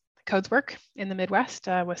codes work in the Midwest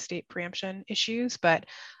with state preemption issues, but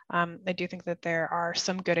I do think that there are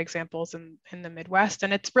some good examples in the Midwest,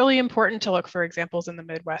 and it's really important to look for examples in the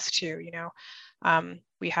Midwest too.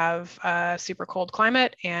 We have a super cold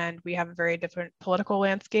climate and we have a very different political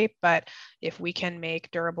landscape, but if we can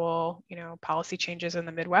make durable, policy changes in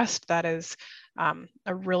the Midwest, that is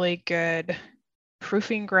a really good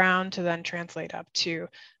proofing ground to then translate up to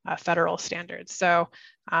federal standards. So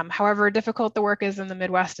however difficult the work is in the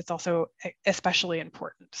Midwest, it's also especially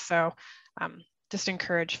important. So just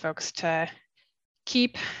encourage folks to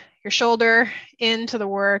keep your shoulder into the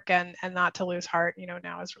work and not to lose heart.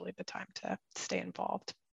 Now is really the time to stay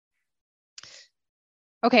involved.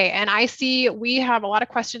 Okay, and I see we have a lot of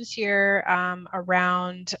questions here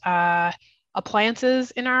around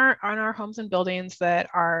appliances on our homes and buildings that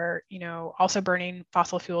are, also burning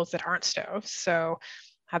fossil fuels that aren't stoves. So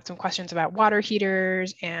I have some questions about water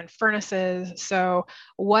heaters and furnaces. So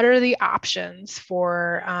what are the options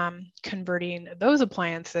for converting those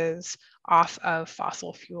appliances off of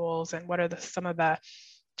fossil fuels, and what are some of the,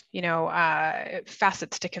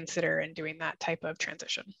 facets to consider in doing that type of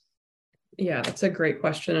transition? Yeah, that's a great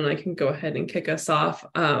question, and I can go ahead and kick us off.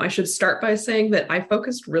 I should start by saying that I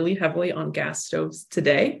focused really heavily on gas stoves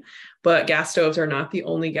today, but gas stoves are not the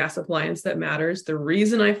only gas appliance that matters. The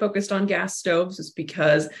reason I focused on gas stoves is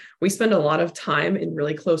because we spend a lot of time in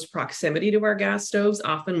really close proximity to our gas stoves,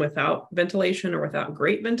 often without ventilation or without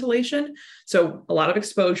great ventilation. So a lot of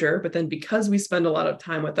exposure, but then because we spend a lot of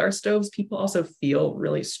time with our stoves, people also feel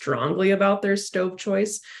really strongly about their stove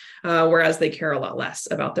choice. Whereas they care a lot less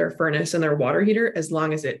about their furnace and their water heater as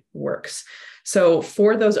long as it works. So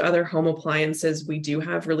for those other home appliances, we do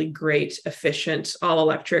have really great, efficient,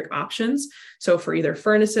 all-electric options. So for either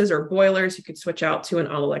furnaces or boilers, you could switch out to an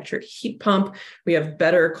all-electric heat pump. We have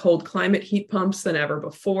better cold climate heat pumps than ever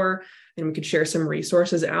before, and we could share some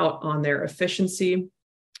resources out on their efficiency.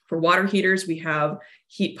 For water heaters, we have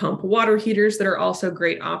heat pump water heaters that are also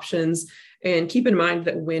great options. And keep in mind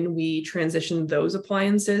that when we transition those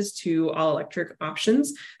appliances to all electric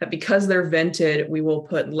options, that because they're vented, we will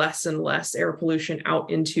put less and less air pollution out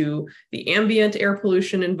into the ambient air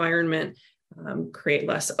pollution environment, create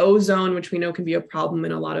less ozone, which we know can be a problem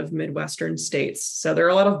in a lot of Midwestern states. So there are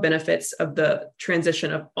a lot of benefits of the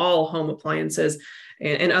transition of all home appliances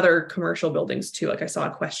and other commercial buildings too. Like I saw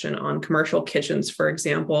a question on commercial kitchens, for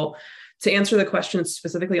example. To answer the question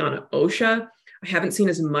specifically on OSHA, I haven't seen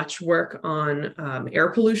as much work on air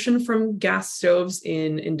pollution from gas stoves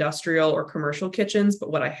in industrial or commercial kitchens,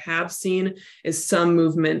 but what I have seen is some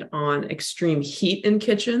movement on extreme heat in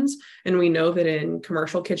kitchens. And we know that in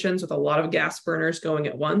commercial kitchens with a lot of gas burners going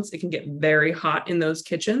at once, it can get very hot in those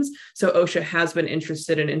kitchens. So OSHA has been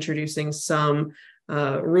interested in introducing some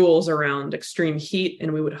rules around extreme heat,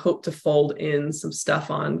 and we would hope to fold in some stuff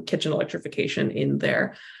on kitchen electrification in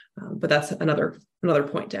there. But that's another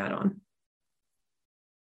point to add on.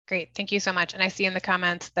 Great, thank you so much. And I see in the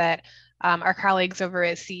comments that Our colleagues over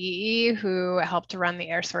at CEE who helped to run the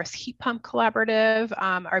Air Source Heat Pump Collaborative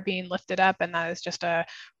are being lifted up, and that is just a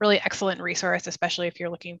really excellent resource, especially if you're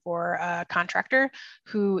looking for a contractor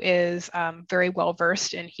who is very well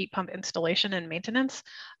versed in heat pump installation and maintenance.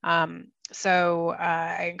 So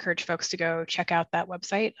I encourage folks to go check out that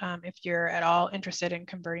website if you're at all interested in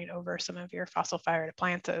converting over some of your fossil-fired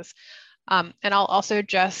appliances. And I'll also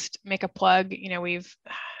just make a plug. We've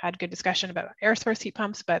had good discussion about air source heat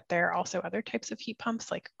pumps, but there are also other types of heat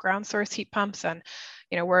pumps like ground source heat pumps. And,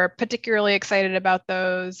 we're particularly excited about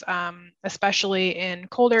those, especially in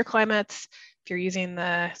colder climates. If you're using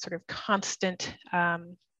the sort of constant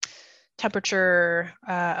temperature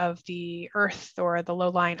of the earth or the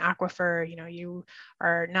low-lying aquifer, you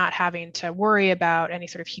are not having to worry about any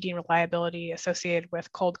sort of heating reliability associated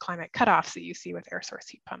with cold climate cutoffs that you see with air source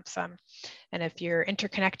heat pumps. And if you're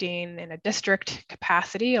interconnecting in a district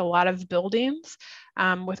capacity, a lot of buildings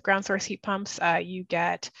with ground source heat pumps, you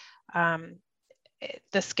get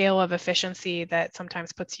the scale of efficiency that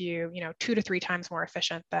sometimes puts you, 2 to 3 times more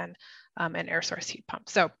efficient than an air source heat pump.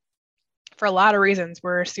 So for a lot of reasons,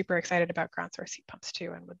 we're super excited about ground source heat pumps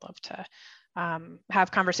too, and would love to have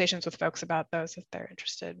conversations with folks about those if they're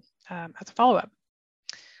interested as a follow-up.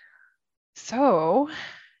 So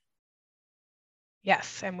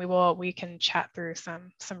yes, and we can chat through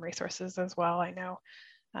some resources as well. I know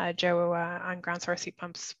Joe, on ground source heat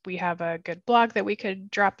pumps, we have a good blog that we could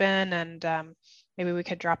drop in, and maybe we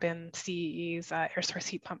could drop in CEE's Air Source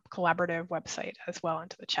Heat Pump Collaborative website as well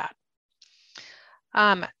into the chat.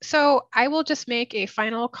 So I will just make a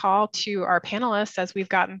final call to our panelists as we've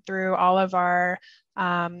gotten through all of our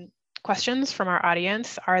questions from our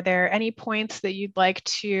audience. Are there any points that you'd like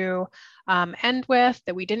to end with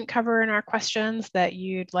that we didn't cover in our questions that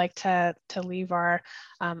you'd like to leave our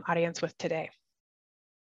audience with today?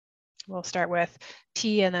 We'll start with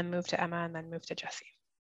T and then move to Emma and then move to Jesse.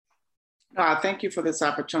 Thank you for this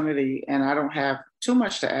opportunity. And I don't have too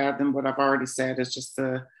much to add than what I've already said. It's just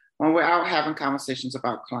when we're out having conversations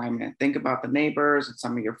about climate, think about the neighbors and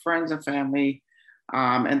some of your friends and family,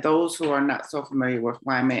 and those who are not so familiar with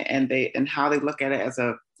climate, and how they look at it as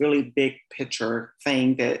a really big picture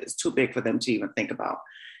thing that is too big for them to even think about,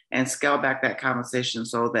 and scale back that conversation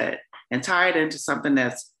and tie it into something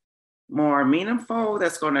that's more meaningful,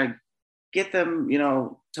 that's going to get them,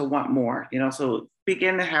 to want more, so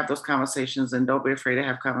begin to have those conversations and don't be afraid to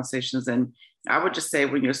have conversations. And I would just say,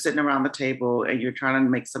 when you're sitting around the table and you're trying to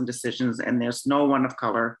make some decisions and there's no one of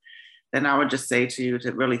color, then I would just say to you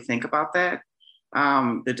to really think about that,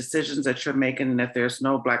 the decisions that you're making, and if there's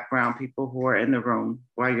no Black, brown people who are in the room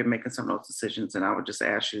while you're making some of those decisions, and I would just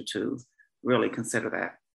ask you to really consider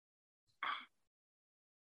that.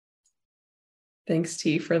 Thanks,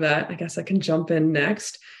 T, for that. I guess I can jump in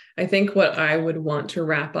next. I think what I would want to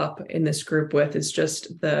wrap up in this group with is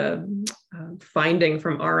just the finding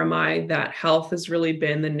from RMI that health has really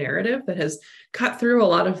been the narrative that has cut through a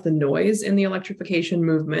lot of the noise in the electrification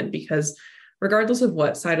movement, because regardless of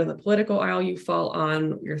what side of the political aisle you fall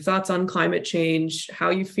on, your thoughts on climate change, how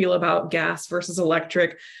you feel about gas versus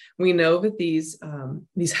electric, we know that these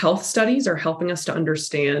health studies are helping us to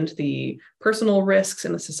understand the personal risks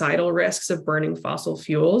and the societal risks of burning fossil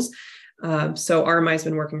fuels. So RMI has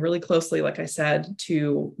been working really closely, like I said,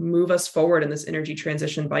 to move us forward in this energy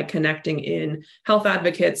transition by connecting in health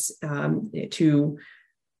advocates to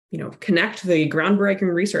connect the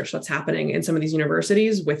groundbreaking research that's happening in some of these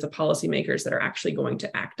universities with the policymakers that are actually going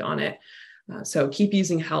to act on it. So keep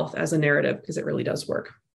using health as a narrative, because it really does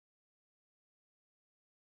work.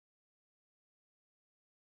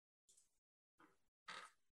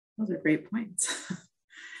 Those are great points.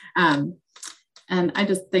 And I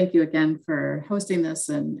just thank you again for hosting this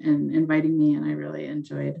and inviting me. And I really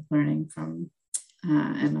enjoyed learning from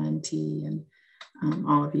Emma and T and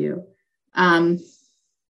all of you.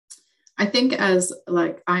 I think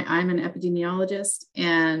I'm an epidemiologist,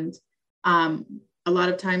 and a lot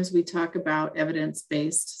of times we talk about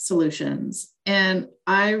evidence-based solutions. And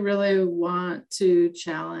I really want to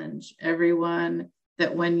challenge everyone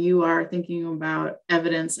that when you are thinking about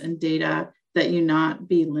evidence and data, that you not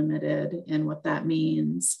be limited in what that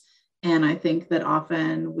means. And I think that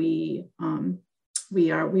often we want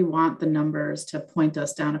the numbers to point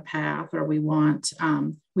us down a path, or we want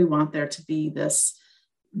there to be this,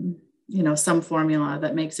 some formula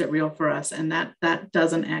that makes it real for us. And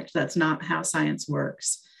that's not how science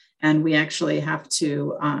works. And we actually have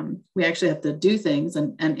to do things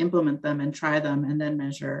and implement them and try them and then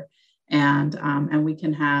measure. And we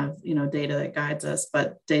can have, data that guides us,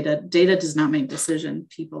 but data does not make decision.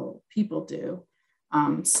 People do.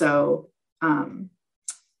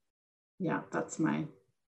 Yeah, that's my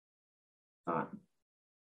thought.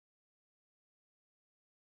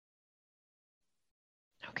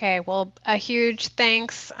 Okay, well, a huge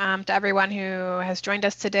thanks to everyone who has joined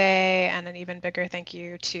us today, and an even bigger thank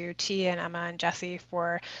you to T and Emma and Jesse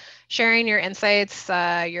for sharing your insights,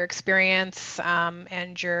 your experience,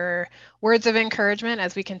 and your words of encouragement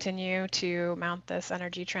as we continue to mount this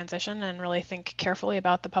energy transition and really think carefully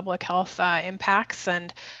about the public health impacts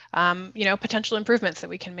and potential improvements that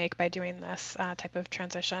we can make by doing this type of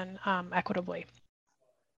transition equitably.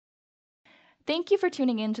 Thank you for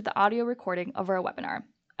tuning in to the audio recording of our webinar.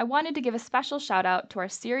 I wanted to give a special shout out to our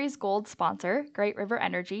Series Gold sponsor, Great River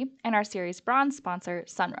Energy, and our Series Bronze sponsor,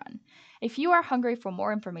 Sunrun. If you are hungry for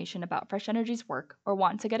more information about Fresh Energy's work or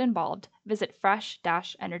want to get involved, visit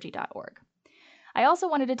fresh-energy.org. I also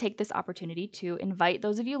wanted to take this opportunity to invite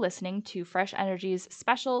those of you listening to Fresh Energy's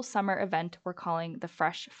special summer event we're calling the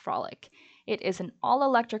Fresh Frolic. It is an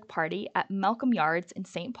all-electric party at Malcolm Yards in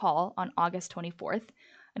St. Paul on August 24th,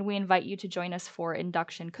 and we invite you to join us for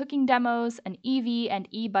induction cooking demos, an EV and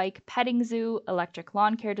e-bike petting zoo, electric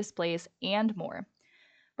lawn care displays, and more.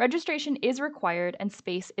 Registration is required and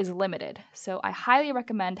space is limited, so I highly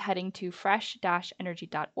recommend heading to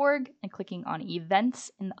fresh-energy.org and clicking on Events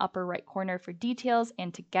in the upper right corner for details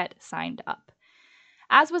and to get signed up.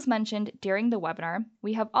 As was mentioned during the webinar,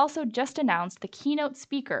 we have also just announced the keynote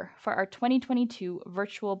speaker for our 2022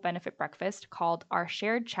 virtual benefit breakfast called Our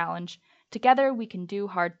Shared Challenge, Together We Can Do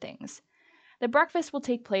Hard Things. The breakfast will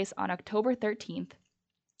take place on October 13th,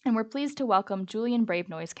 and we're pleased to welcome Julian Brave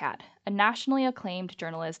Noisecat, a nationally acclaimed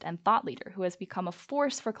journalist and thought leader who has become a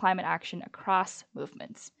force for climate action across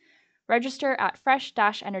movements. Register at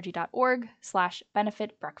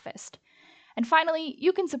fresh-energy.org/benefit breakfast. And finally,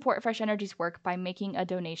 you can support Fresh Energy's work by making a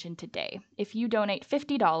donation today. If you donate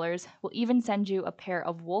 $50, we'll even send you a pair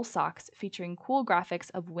of wool socks featuring cool graphics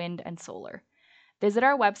of wind and solar. Visit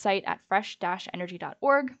our website at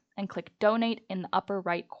fresh-energy.org and click Donate in the upper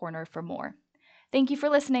right corner for more. Thank you for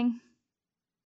listening.